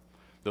word. So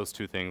those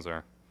 2 things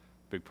are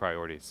big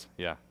priorities.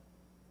 Yeah.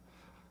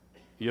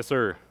 Yes,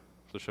 sir.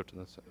 So shift to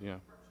this. Yeah.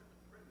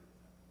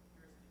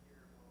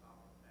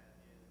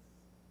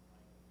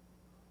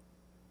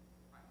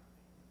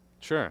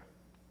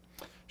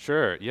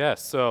 Sure.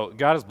 Yes. So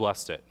God has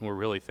blessed it. We're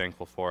really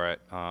thankful for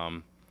it.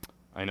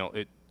 I know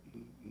it.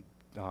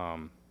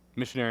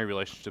 Missionary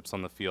relationships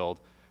on the field,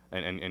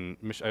 and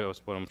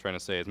what I'm trying to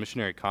say is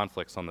missionary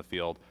conflicts on the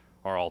field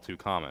are all too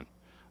common,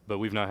 but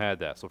we've not had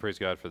that. So praise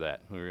God for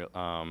that.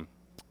 The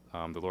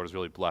Lord has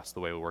really blessed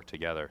the way we work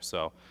together.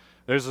 So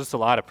there's just a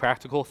lot of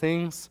practical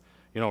things.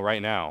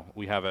 Right now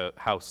we have a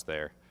house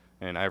there,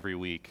 and every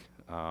week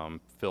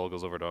Phil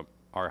goes over to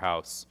our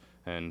house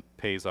and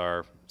pays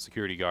our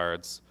security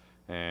guards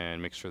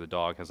and makes sure the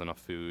dog has enough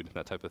food,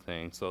 that type of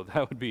thing. So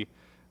that would be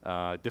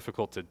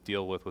difficult to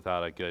deal with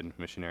without a good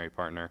missionary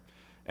partner.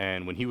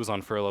 And when he was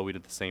on furlough, we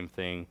did the same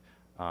thing.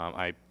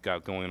 I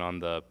got going on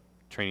the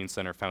training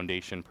center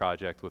foundation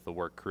project with the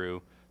work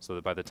crew so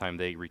that by the time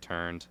they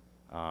returned,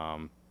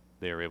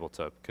 they were able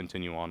to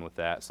continue on with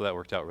that. So that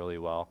worked out really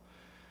well.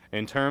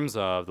 In terms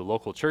of the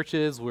local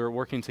churches, we're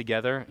working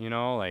together,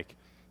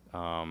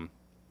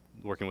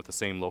 working with the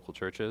same local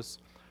churches.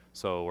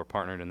 So we're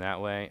partnered in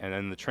that way. And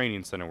then the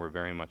training center, we're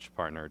very much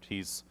partnered.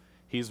 He's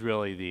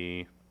really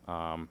the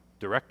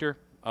director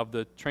of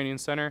the training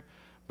center,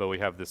 but we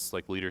have this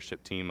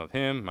leadership team of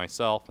him,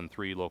 myself, and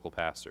 3 local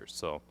pastors.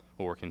 So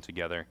we're working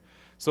together.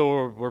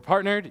 So we're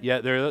partnered.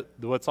 Yet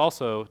what's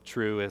also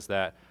true is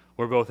that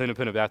we're both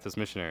independent Baptist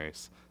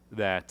missionaries.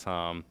 That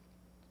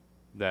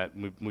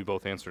we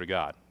both answer to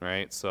God,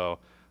 right? So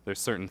there's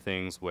certain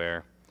things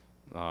where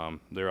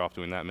they're off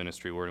doing that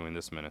ministry, we're doing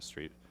this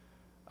ministry.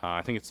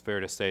 I think it's fair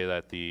to say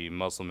that the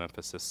Muslim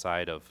emphasis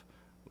side of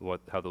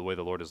how the way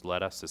the Lord has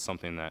led us is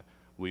something that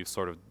we've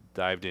sort of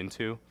dived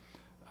into,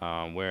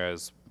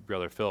 whereas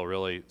Brother Phil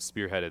really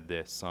spearheaded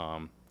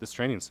this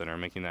training center,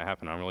 making that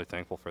happen. I'm really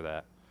thankful for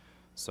that.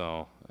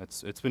 So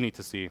it's been neat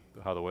to see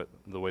how the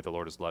way the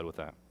Lord has led with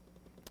that.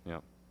 Yeah.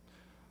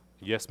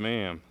 Yes,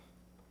 ma'am.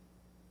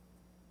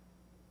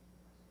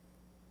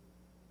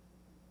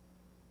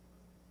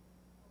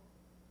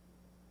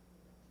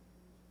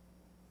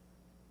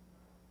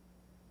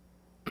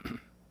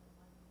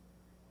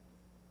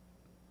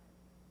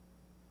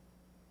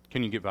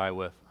 Can you get by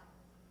with?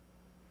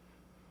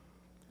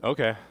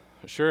 Okay,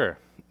 sure.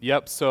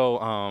 Yep.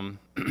 So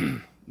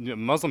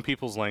Muslim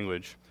people's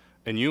language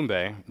in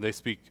Yumbe, they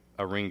speak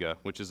Aringa,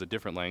 which is a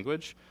different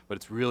language, but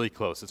it's really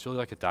close. It's really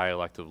like a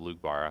dialect of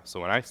Lugbara. So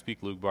when I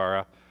speak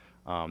Lugbara,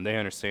 they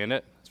understand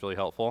it. It's really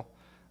helpful.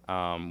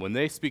 When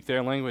they speak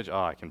their language,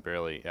 I can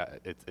barely.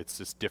 It's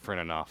just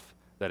different enough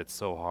that it's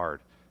so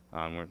hard.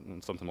 We're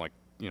something like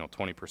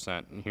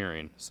 20% in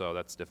hearing, so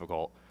that's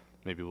difficult.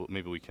 Maybe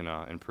we can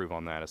improve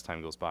on that as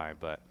time goes by.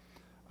 But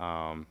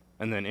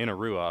and then in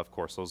Arua, of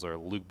course, those are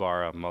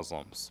Lugbara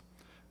Muslims.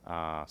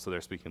 So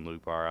they're speaking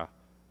Lugbara.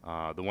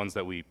 The ones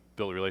that we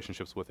built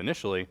relationships with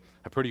initially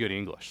have pretty good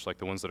English, like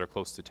the ones that are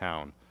close to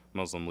town,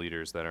 Muslim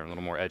leaders that are a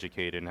little more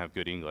educated and have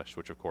good English,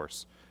 which of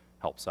course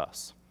helps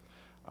us.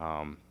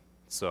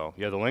 So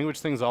yeah, the language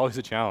thing is always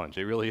a challenge.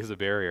 It really is a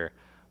barrier,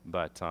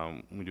 but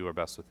we do our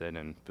best with it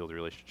and build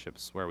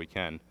relationships where we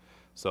can.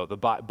 So the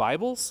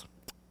Bibles,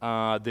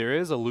 there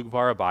is a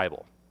Lugbara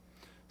Bible.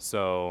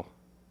 So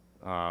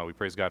we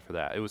praise God for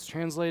that. It was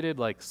translated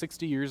like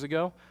 60 years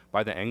ago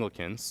by the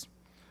Anglicans,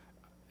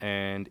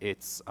 and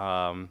it's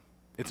an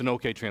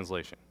okay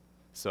translation.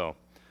 So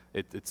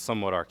it's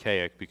somewhat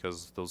archaic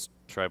because those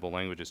tribal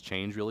languages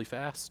change really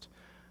fast.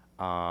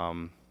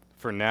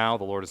 For now,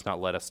 the Lord has not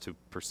led us to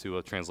pursue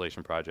a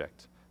translation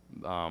project.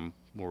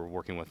 We're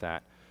working with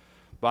that.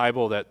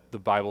 Bible that the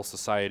Bible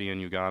Society in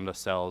Uganda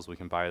sells, we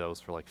can buy those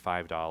for like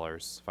 $5, $5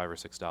 or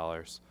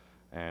 $6,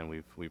 and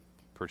we've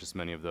purchased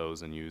many of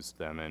those and used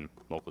them in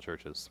local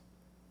churches.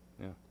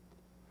 Yeah.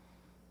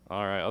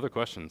 All right, other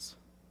questions?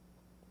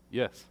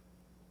 Yes.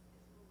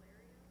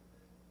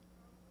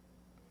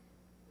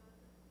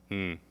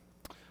 It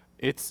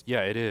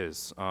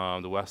is.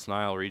 The West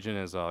Nile region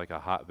is like a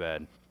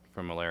hotbed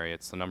for malaria.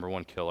 It's the number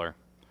one killer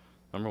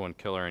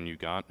in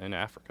Uganda, in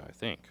Africa, I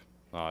think.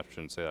 I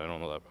shouldn't say that. I don't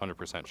know that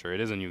 100% sure.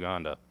 It is in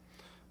Uganda,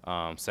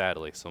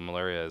 sadly. So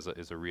malaria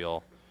is a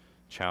real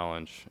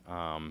challenge.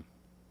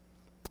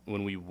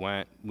 When we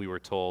went, we were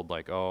told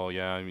like, oh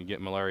yeah, you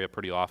get malaria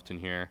pretty often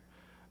here,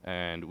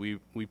 and we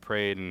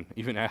prayed and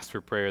even asked for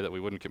prayer that we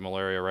wouldn't get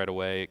malaria right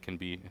away. It can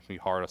be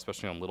hard,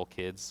 especially on little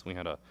kids. We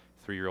had a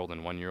 3-year-old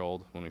and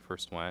 1-year-old when we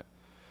first went,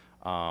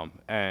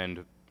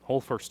 and whole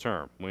first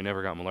term we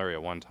never got malaria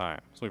one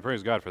time. So we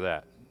praise God for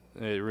that.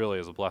 It really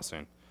is a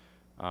blessing.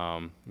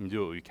 You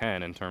do what we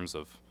can in terms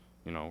of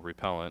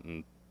repellent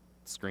and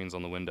screens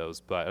on the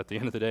windows, but at the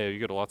end of the day, you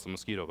get lots of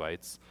mosquito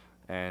bites,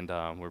 and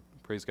we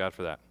praise God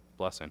for that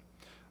blessing.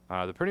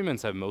 The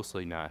Prettymans have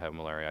mostly not had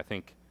malaria. I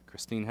think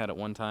Christine had it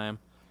one time.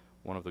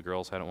 One of the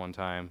girls had it one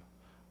time,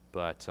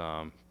 but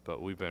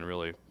we've been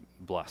really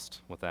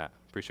blessed with that.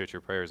 Appreciate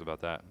your prayers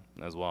about that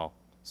as well.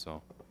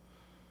 So,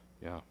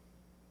 yeah.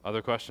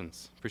 Other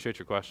questions? Appreciate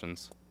your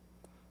questions.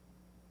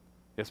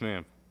 Yes,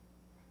 ma'am.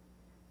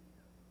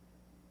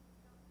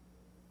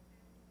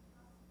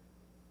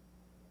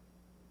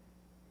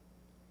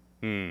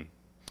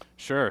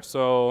 Sure.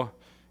 So,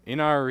 in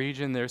our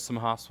region, there's some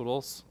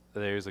hospitals.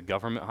 There's a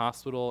government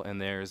hospital,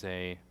 and there's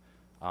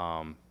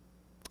um,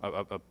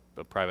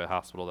 a private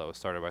hospital that was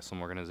started by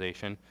some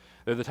organization.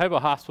 They're the type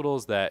of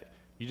hospitals that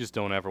you just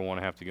don't ever want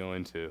to have to go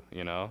into,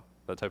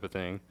 that type of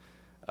thing.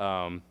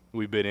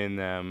 We've been in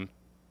them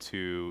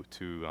to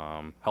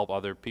help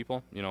other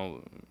people,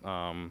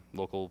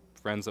 local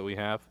friends that we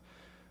have.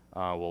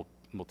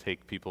 We'll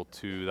take people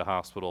to the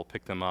hospital,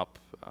 pick them up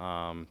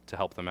to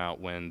help them out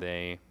when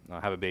they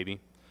have a baby.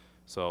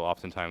 So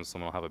oftentimes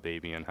someone will have a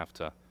baby and have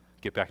to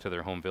get back to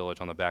their home village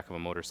on the back of a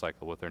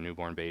motorcycle with their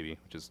newborn baby,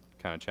 which is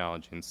kind of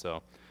challenging.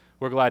 So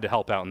we're glad to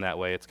help out in that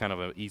way. It's kind of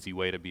an easy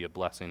way to be a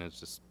blessing, is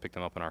just pick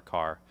them up in our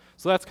car.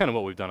 So that's kind of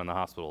what we've done in the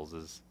hospitals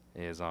is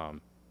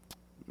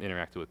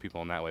interacted with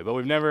people in that way. But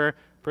we've never,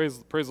 praise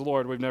the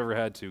Lord, we've never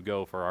had to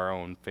go for our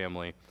own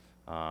family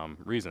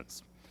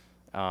reasons.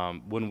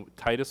 When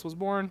Titus was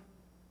born,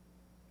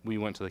 we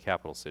went to the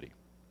capital city,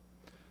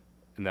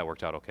 and that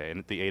worked out okay.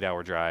 And the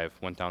 8-hour drive,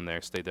 went down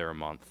there, stayed there a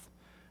month,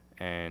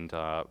 and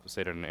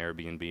stayed at an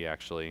Airbnb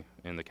actually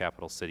in the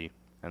capital city,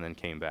 and then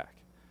came back.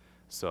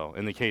 So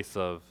in the case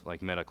of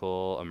like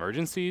medical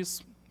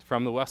emergencies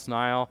from the West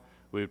Nile,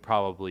 we would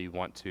probably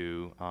want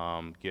to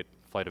get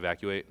flight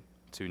evacuate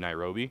to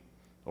Nairobi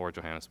or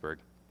Johannesburg.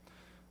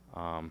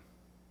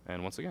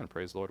 And once again,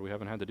 praise the Lord, we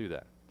haven't had to do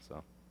that.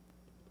 So,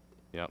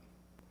 yep.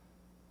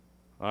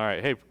 All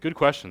right. Hey, good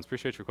questions.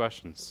 Appreciate your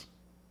questions.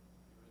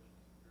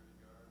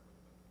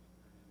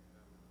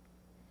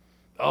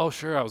 Oh,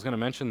 sure. I was going to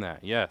mention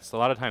that. Yes. A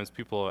lot of times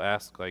people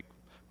ask like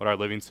what our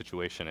living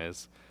situation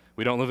is.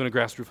 We don't live in a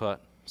grass roof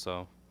hut,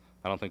 so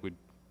I don't think we'd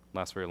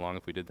last very long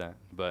if we did that.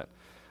 But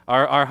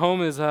our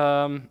home is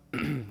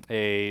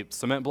a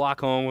cement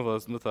block home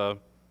with a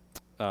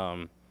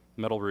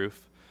metal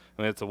roof.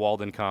 I mean, it's a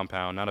walled-in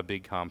compound, not a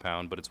big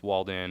compound, but it's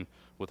walled in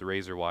with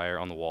razor wire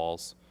on the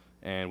walls,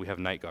 and we have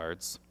night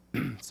guards.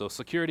 So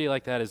security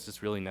like that is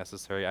just really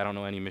necessary. I don't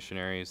know any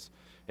missionaries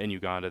in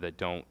Uganda that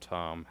don't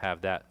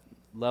have that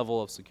level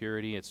of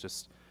security. It's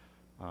just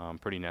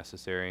pretty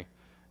necessary.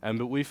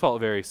 But we felt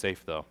very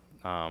safe, though.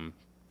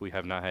 We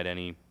have not had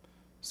any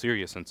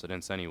serious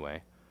incidents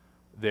anyway.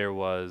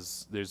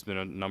 There's been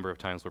a number of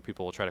times where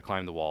people will try to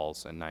climb the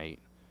walls at night,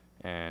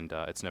 and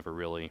it's never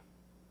really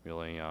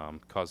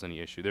caused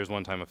any issue. There's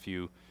one time a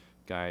few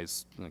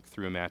guys like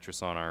threw a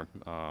mattress on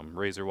our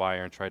razor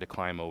wire and tried to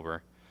climb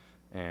over,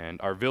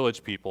 and our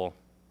village people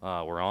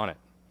were on it.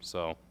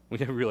 So we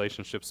have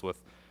relationships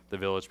with the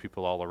village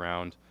people all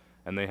around,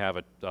 and they have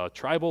a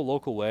tribal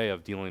local way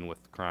of dealing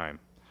with crime.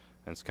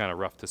 And it's kind of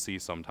rough to see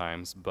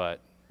sometimes, but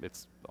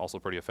it's also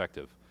pretty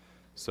effective.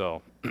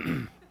 So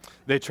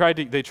they tried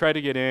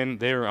to get in.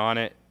 They were on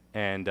it,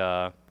 and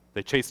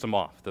they chased them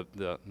off.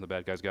 The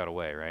bad guys got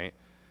away, right?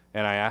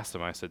 And I asked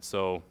them. I said,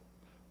 "So,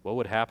 what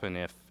would happen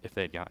if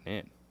they'd gotten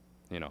in,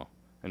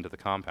 into the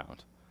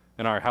compound?"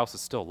 And our house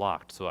is still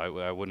locked, so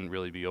I wouldn't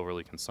really be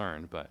overly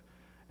concerned.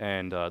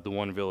 And the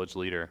one village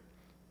leader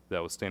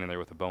that was standing there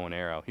with a bow and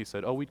arrow, he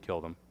said, "Oh, we'd kill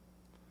them."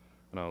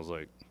 And I was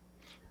like,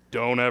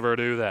 "Don't ever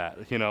do that.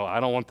 I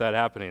don't want that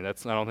happening. I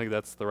don't think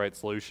that's the right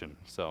solution."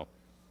 So,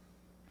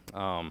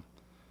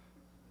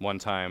 one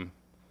time,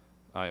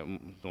 I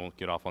won't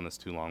get off on this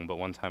too long, but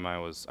one time I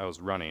was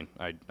running.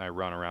 I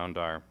run around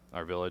our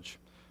village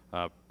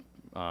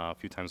a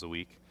few times a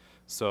week.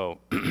 So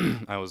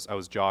I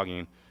was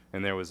jogging,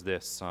 and there was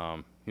this.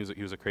 He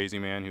was a crazy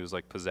man. He was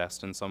like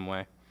possessed in some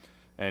way,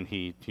 and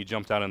he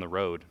jumped out in the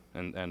road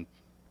and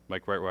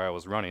like right where I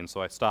was running.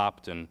 So I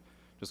stopped and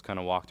just kind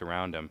of walked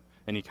around him,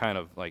 and he kind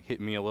of like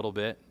hit me a little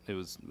bit. It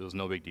was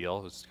no big deal.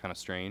 It was kind of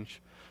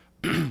strange.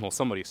 Well,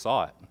 somebody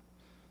saw it,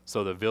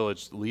 so the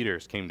village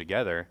leaders came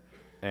together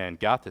and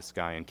got this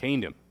guy and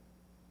caned him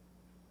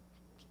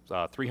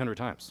 300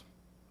 times.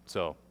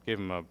 So gave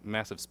him a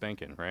massive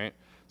spanking, right?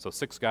 So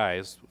 6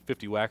 guys,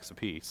 50 whacks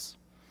apiece,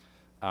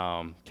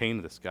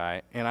 caned this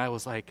guy. And I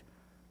was like,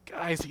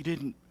 "Guys, he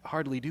didn't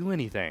hardly do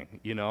anything."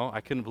 I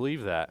couldn't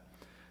believe that.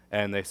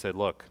 And they said,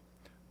 "Look,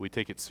 we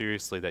take it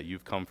seriously that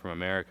you've come from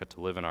America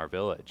to live in our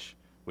village.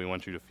 We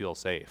want you to feel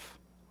safe."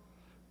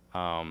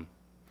 I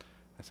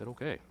said,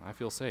 "Okay, I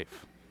feel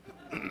safe."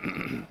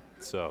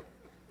 So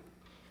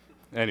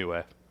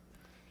anyway,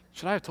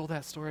 should I have told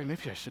that story?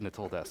 Maybe I shouldn't have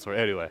told that story.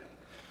 Anyway,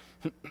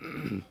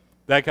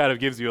 that kind of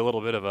gives you a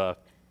little bit of a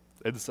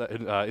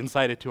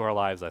insight into our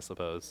lives, I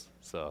suppose.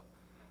 So,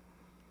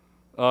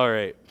 all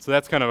right. So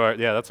that's kind of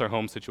that's our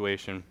home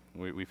situation.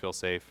 We feel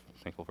safe,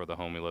 thankful for the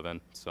home we live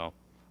in. So,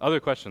 other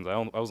questions? I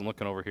wasn't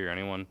looking over here.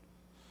 Anyone?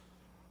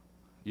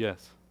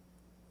 Yes.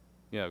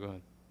 Yeah, go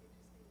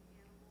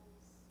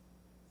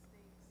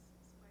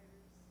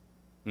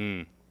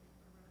ahead.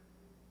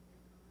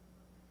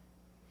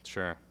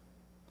 Sure.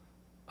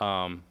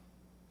 Can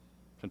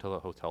I tell a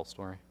hotel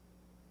story?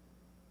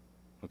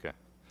 Okay.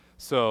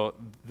 So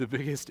the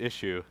biggest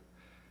issue,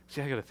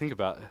 I got to think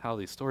about how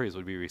these stories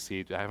would be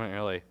received. I haven't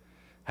really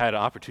had an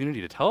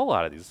opportunity to tell a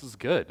lot of these. This is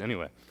good.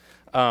 Anyway,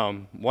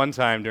 one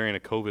time during a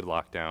COVID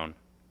lockdown,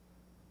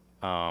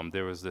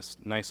 there was this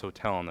nice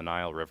hotel on the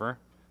Nile River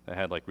that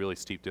had like really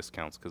steep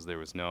discounts because there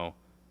was no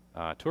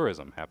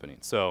tourism happening.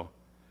 So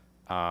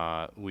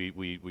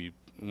we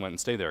went and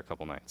stayed there a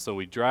couple nights. So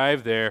we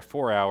drive there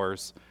 4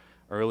 hours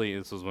early.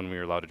 This was when we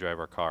were allowed to drive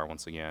our car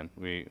once again.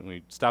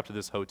 We stopped at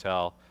this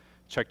hotel,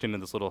 checked into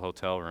this little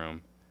hotel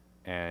room,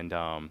 and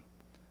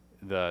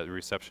the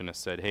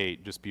receptionist said, "Hey,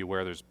 just be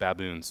aware there's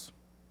baboons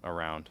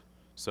around.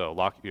 So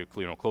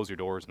close your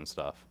doors and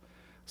stuff.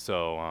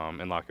 So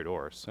and lock your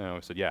doors." And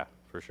we said, "Yeah,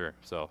 for sure."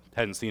 So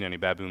hadn't seen any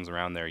baboons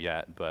around there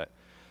yet, but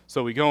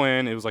so we go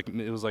in. It was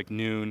like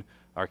noon.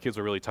 Our kids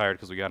were really tired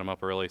because we got them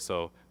up early,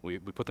 so we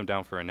put them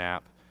down for a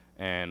nap.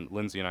 And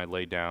Lindsay and I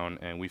laid down,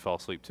 and we fell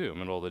asleep too in the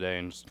middle of the day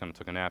and just kind of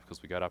took a nap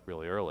because we got up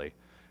really early.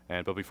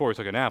 But before we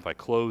took a nap, I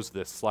closed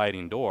this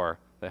sliding door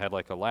that had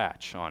like a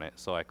latch on it.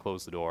 So I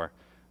closed the door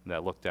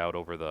that looked out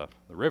over the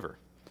river.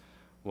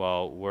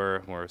 Well,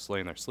 we're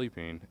laying there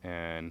sleeping,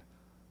 and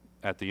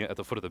at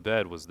the foot of the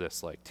bed was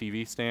this like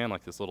TV stand,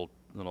 like this little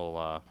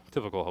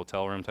typical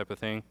hotel room type of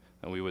thing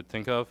that we would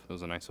think of. It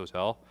was a nice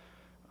hotel.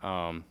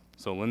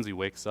 So Lindsay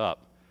wakes up,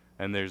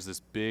 and there's this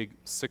big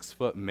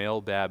 6-foot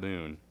male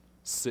baboon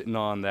sitting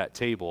on that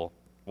table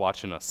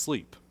watching us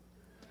sleep.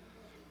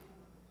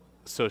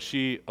 So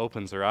she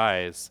opens her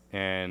eyes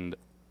and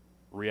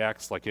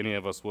reacts like any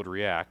of us would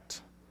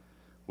react,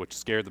 which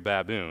scared the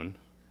baboon.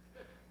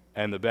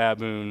 And the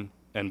baboon,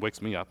 and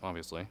wakes me up,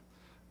 obviously.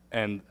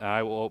 And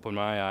I will open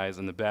my eyes,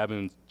 and the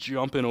baboon's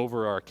jumping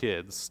over our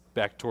kids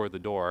back toward the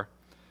door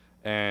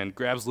and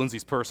grabs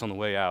Lindsay's purse on the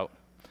way out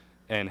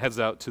and heads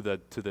out to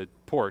the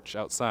porch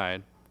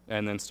outside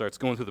and then starts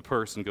going through the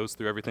purse and goes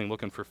through everything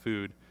looking for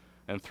food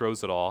and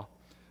throws it all.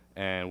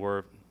 And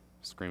we're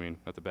screaming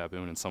at the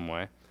baboon in some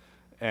way.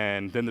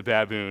 And then the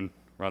baboon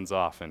runs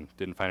off and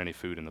didn't find any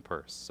food in the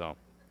purse. So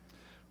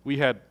we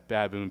had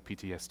baboon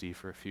PTSD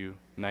for a few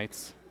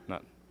nights.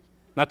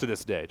 Not to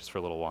this day, just for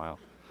a little while.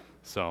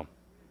 So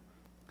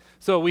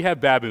we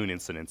have baboon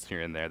incidents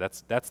here and there.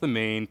 That's the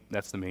main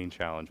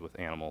challenge with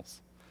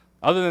animals.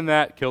 Other than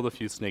that, killed a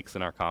few snakes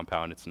in our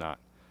compound. It's not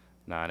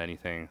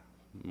anything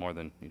more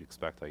than you'd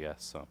expect, I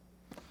guess. So,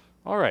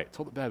 all right,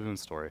 told the baboon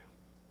story.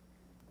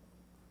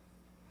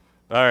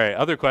 All right,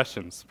 other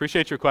questions.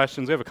 Appreciate your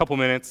questions. We have a couple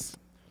minutes.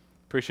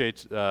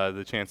 Appreciate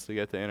the chance to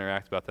get to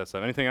interact about that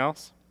stuff. Anything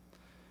else?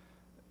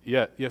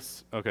 Yeah.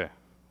 Yes. Okay.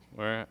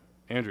 Where?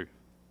 Andrew.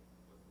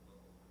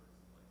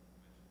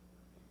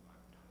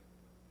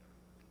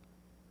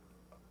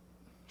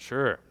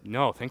 Sure.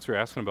 No, thanks for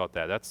asking about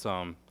that. That's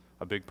a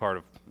big part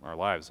of our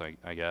lives,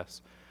 I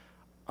guess.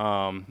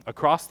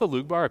 Across the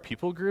Lugbar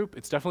people group,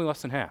 it's definitely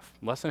less than half.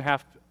 Less than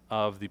half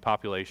of the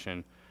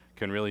population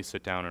can really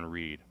sit down and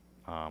read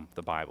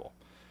the Bible.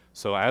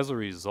 So as a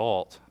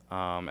result,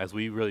 as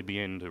we really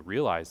begin to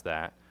realize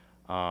that,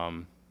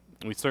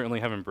 we certainly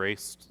have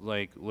embraced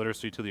like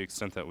literacy to the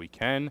extent that we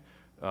can.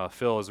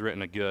 Phil has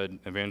written a good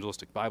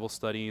evangelistic Bible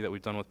study that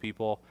we've done with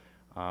people.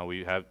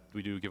 We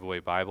do give away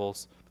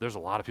Bibles. There's a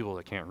lot of people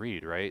that can't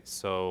read, right?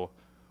 So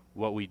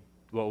what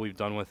we've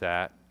done with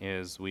that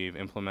is we've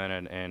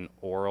implemented an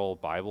oral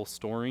Bible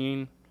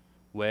storying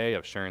way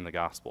of sharing the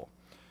gospel.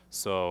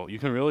 So you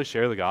can really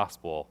share the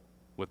gospel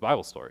with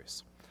Bible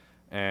stories.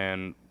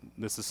 And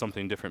this is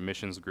something different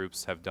missions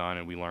groups have done,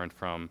 and we learned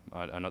from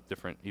a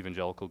different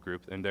evangelical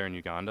group there in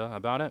Uganda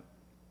about it,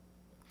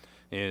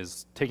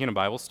 is taking a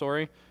Bible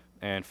story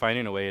and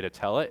finding a way to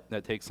tell it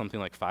that takes something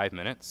like 5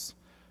 minutes,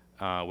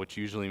 which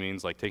usually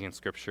means like taking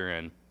scripture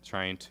and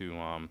trying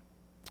to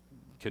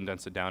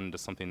condense it down into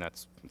something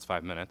that's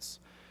 5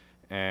 minutes,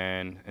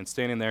 and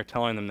standing there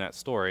telling them that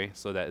story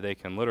so that they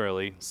can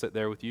literally sit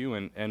there with you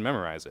and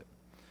memorize it.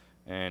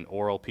 And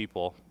oral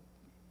people,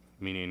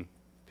 meaning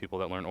people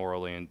that learn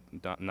orally and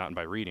not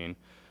by reading,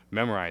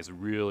 memorize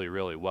really,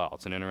 really well.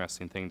 It's an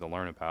interesting thing to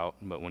learn about,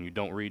 but when you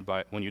don't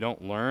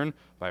learn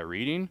by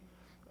reading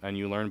and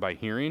you learn by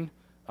hearing,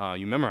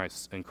 you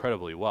memorize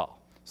incredibly well.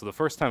 So the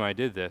first time I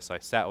did this, I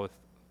sat with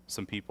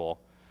some people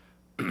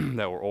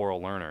that were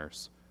oral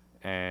learners,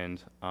 and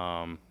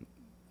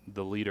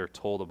the leader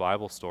told a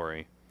Bible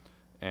story,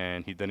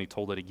 and then he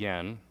told it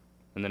again,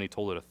 and then he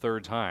told it a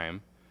third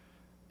time,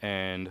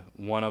 and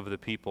one of the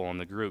people in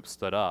the group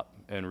stood up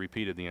and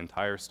repeated the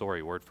entire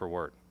story word for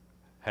word,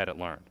 had it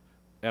learned.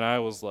 And I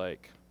was at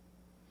like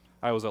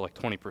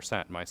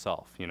 20%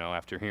 myself,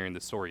 after hearing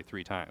the story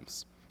 3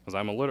 times, because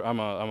I'm a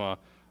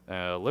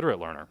literate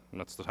learner,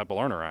 and that's the type of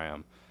learner I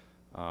am,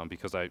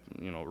 because I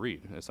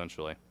read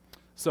essentially.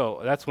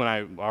 So that's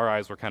when our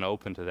eyes were kind of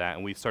open to that,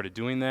 and we started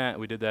doing that.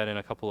 We did that in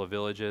a couple of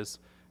villages,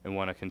 and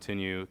want to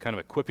continue kind of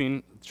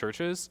equipping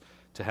churches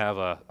to have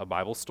a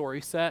Bible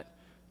story set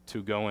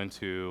to go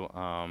into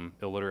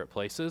illiterate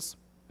places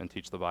and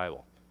teach the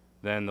Bible.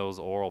 Then those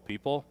oral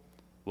people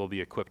will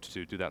be equipped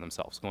to do that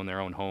themselves, go in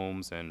their own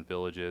homes and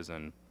villages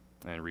and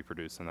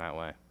reproduce in that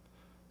way.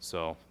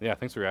 So yeah,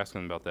 thanks for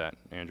asking about that,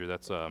 Andrew.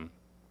 That's a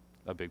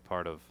big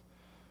part of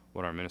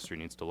what our ministry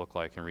needs to look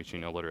like in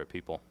reaching illiterate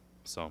people.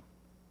 So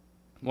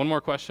one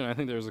more question. I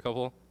think there's a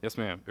couple. Yes,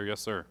 ma'am, or yes,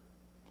 sir.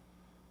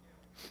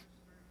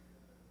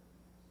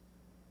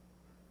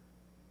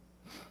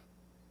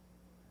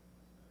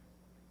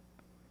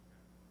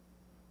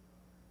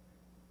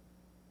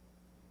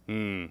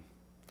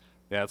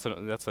 Yeah,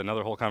 that's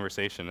another whole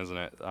conversation, isn't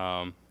it?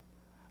 I'm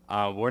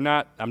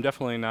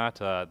definitely not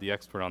the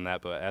expert on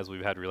that, but as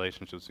we've had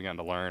relationships, we've gotten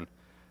to learn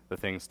the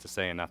things to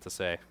say and not to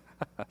say.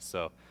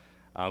 So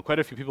quite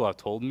a few people have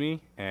told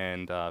me,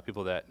 and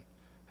people that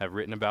have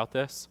written about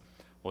this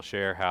will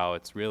share how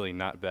it's really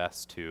not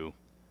best to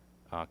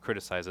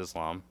criticize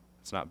Islam.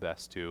 It's not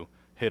best to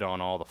hit on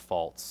all the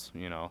faults,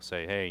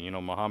 say, hey,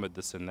 Muhammad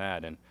this and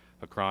that, and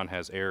the Quran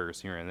has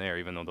errors here and there,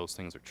 even though those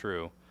things are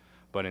true.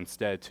 But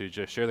instead to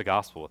just share the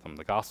gospel with them.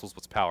 The gospel is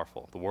what's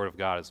powerful. The word of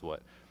God is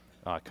what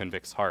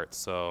convicts hearts.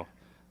 So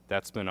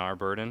that's been our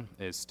burden,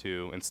 is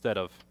to, instead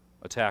of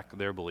attack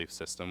their belief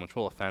system, which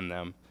will offend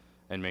them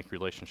and make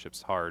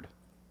relationships hard,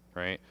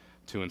 right,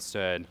 to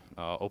instead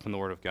open the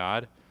word of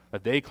God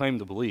that they claim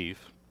to believe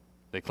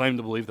They claim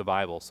to believe the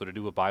Bible, so to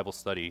do a Bible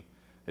study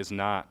is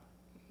not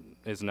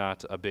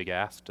a big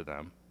ask to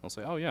them. They'll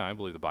say, "Oh yeah, I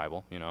believe the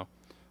Bible."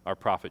 Our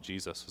prophet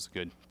Jesus was a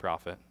good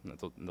prophet.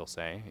 They'll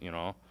say,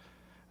 and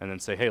then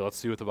say, "Hey, let's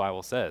see what the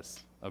Bible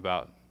says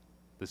about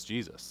this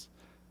Jesus,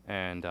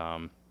 and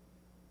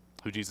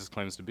who Jesus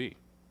claims to be,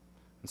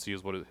 and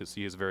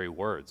see his very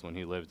words when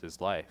he lived his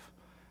life."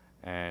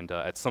 And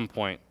at some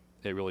point,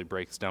 it really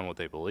breaks down what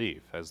they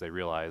believe as they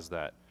realize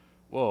that,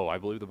 whoa, I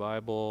believe the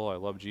Bible, I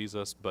love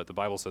Jesus, but the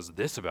Bible says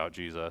this about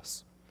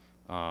Jesus.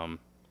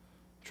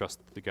 Trust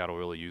that God will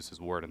really use his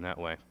word in that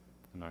way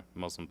in our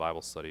Muslim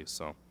Bible studies.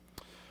 So,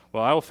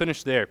 well, I will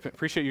finish there.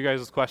 Appreciate you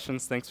guys'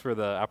 questions. Thanks for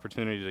the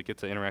opportunity to get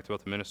to interact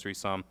with the ministry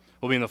some.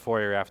 We'll be in the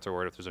foyer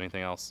afterward if there's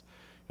anything else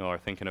are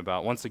thinking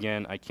about. Once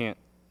again, I can't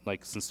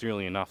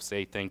sincerely enough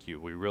say thank you.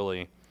 We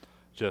really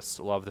just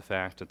love the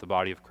fact that the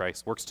body of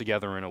Christ works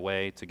together in a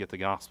way to get the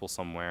gospel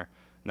somewhere,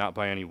 not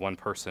by any one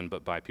person,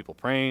 but by people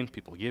praying,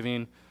 people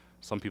giving,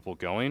 some people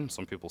going,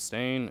 some people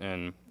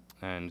staying,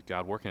 and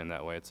God working in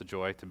that way. It's a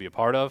joy to be a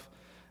part of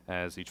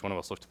as each one of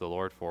us look to the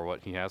Lord for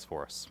what he has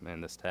for us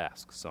in this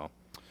task. So,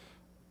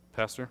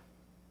 Pastor?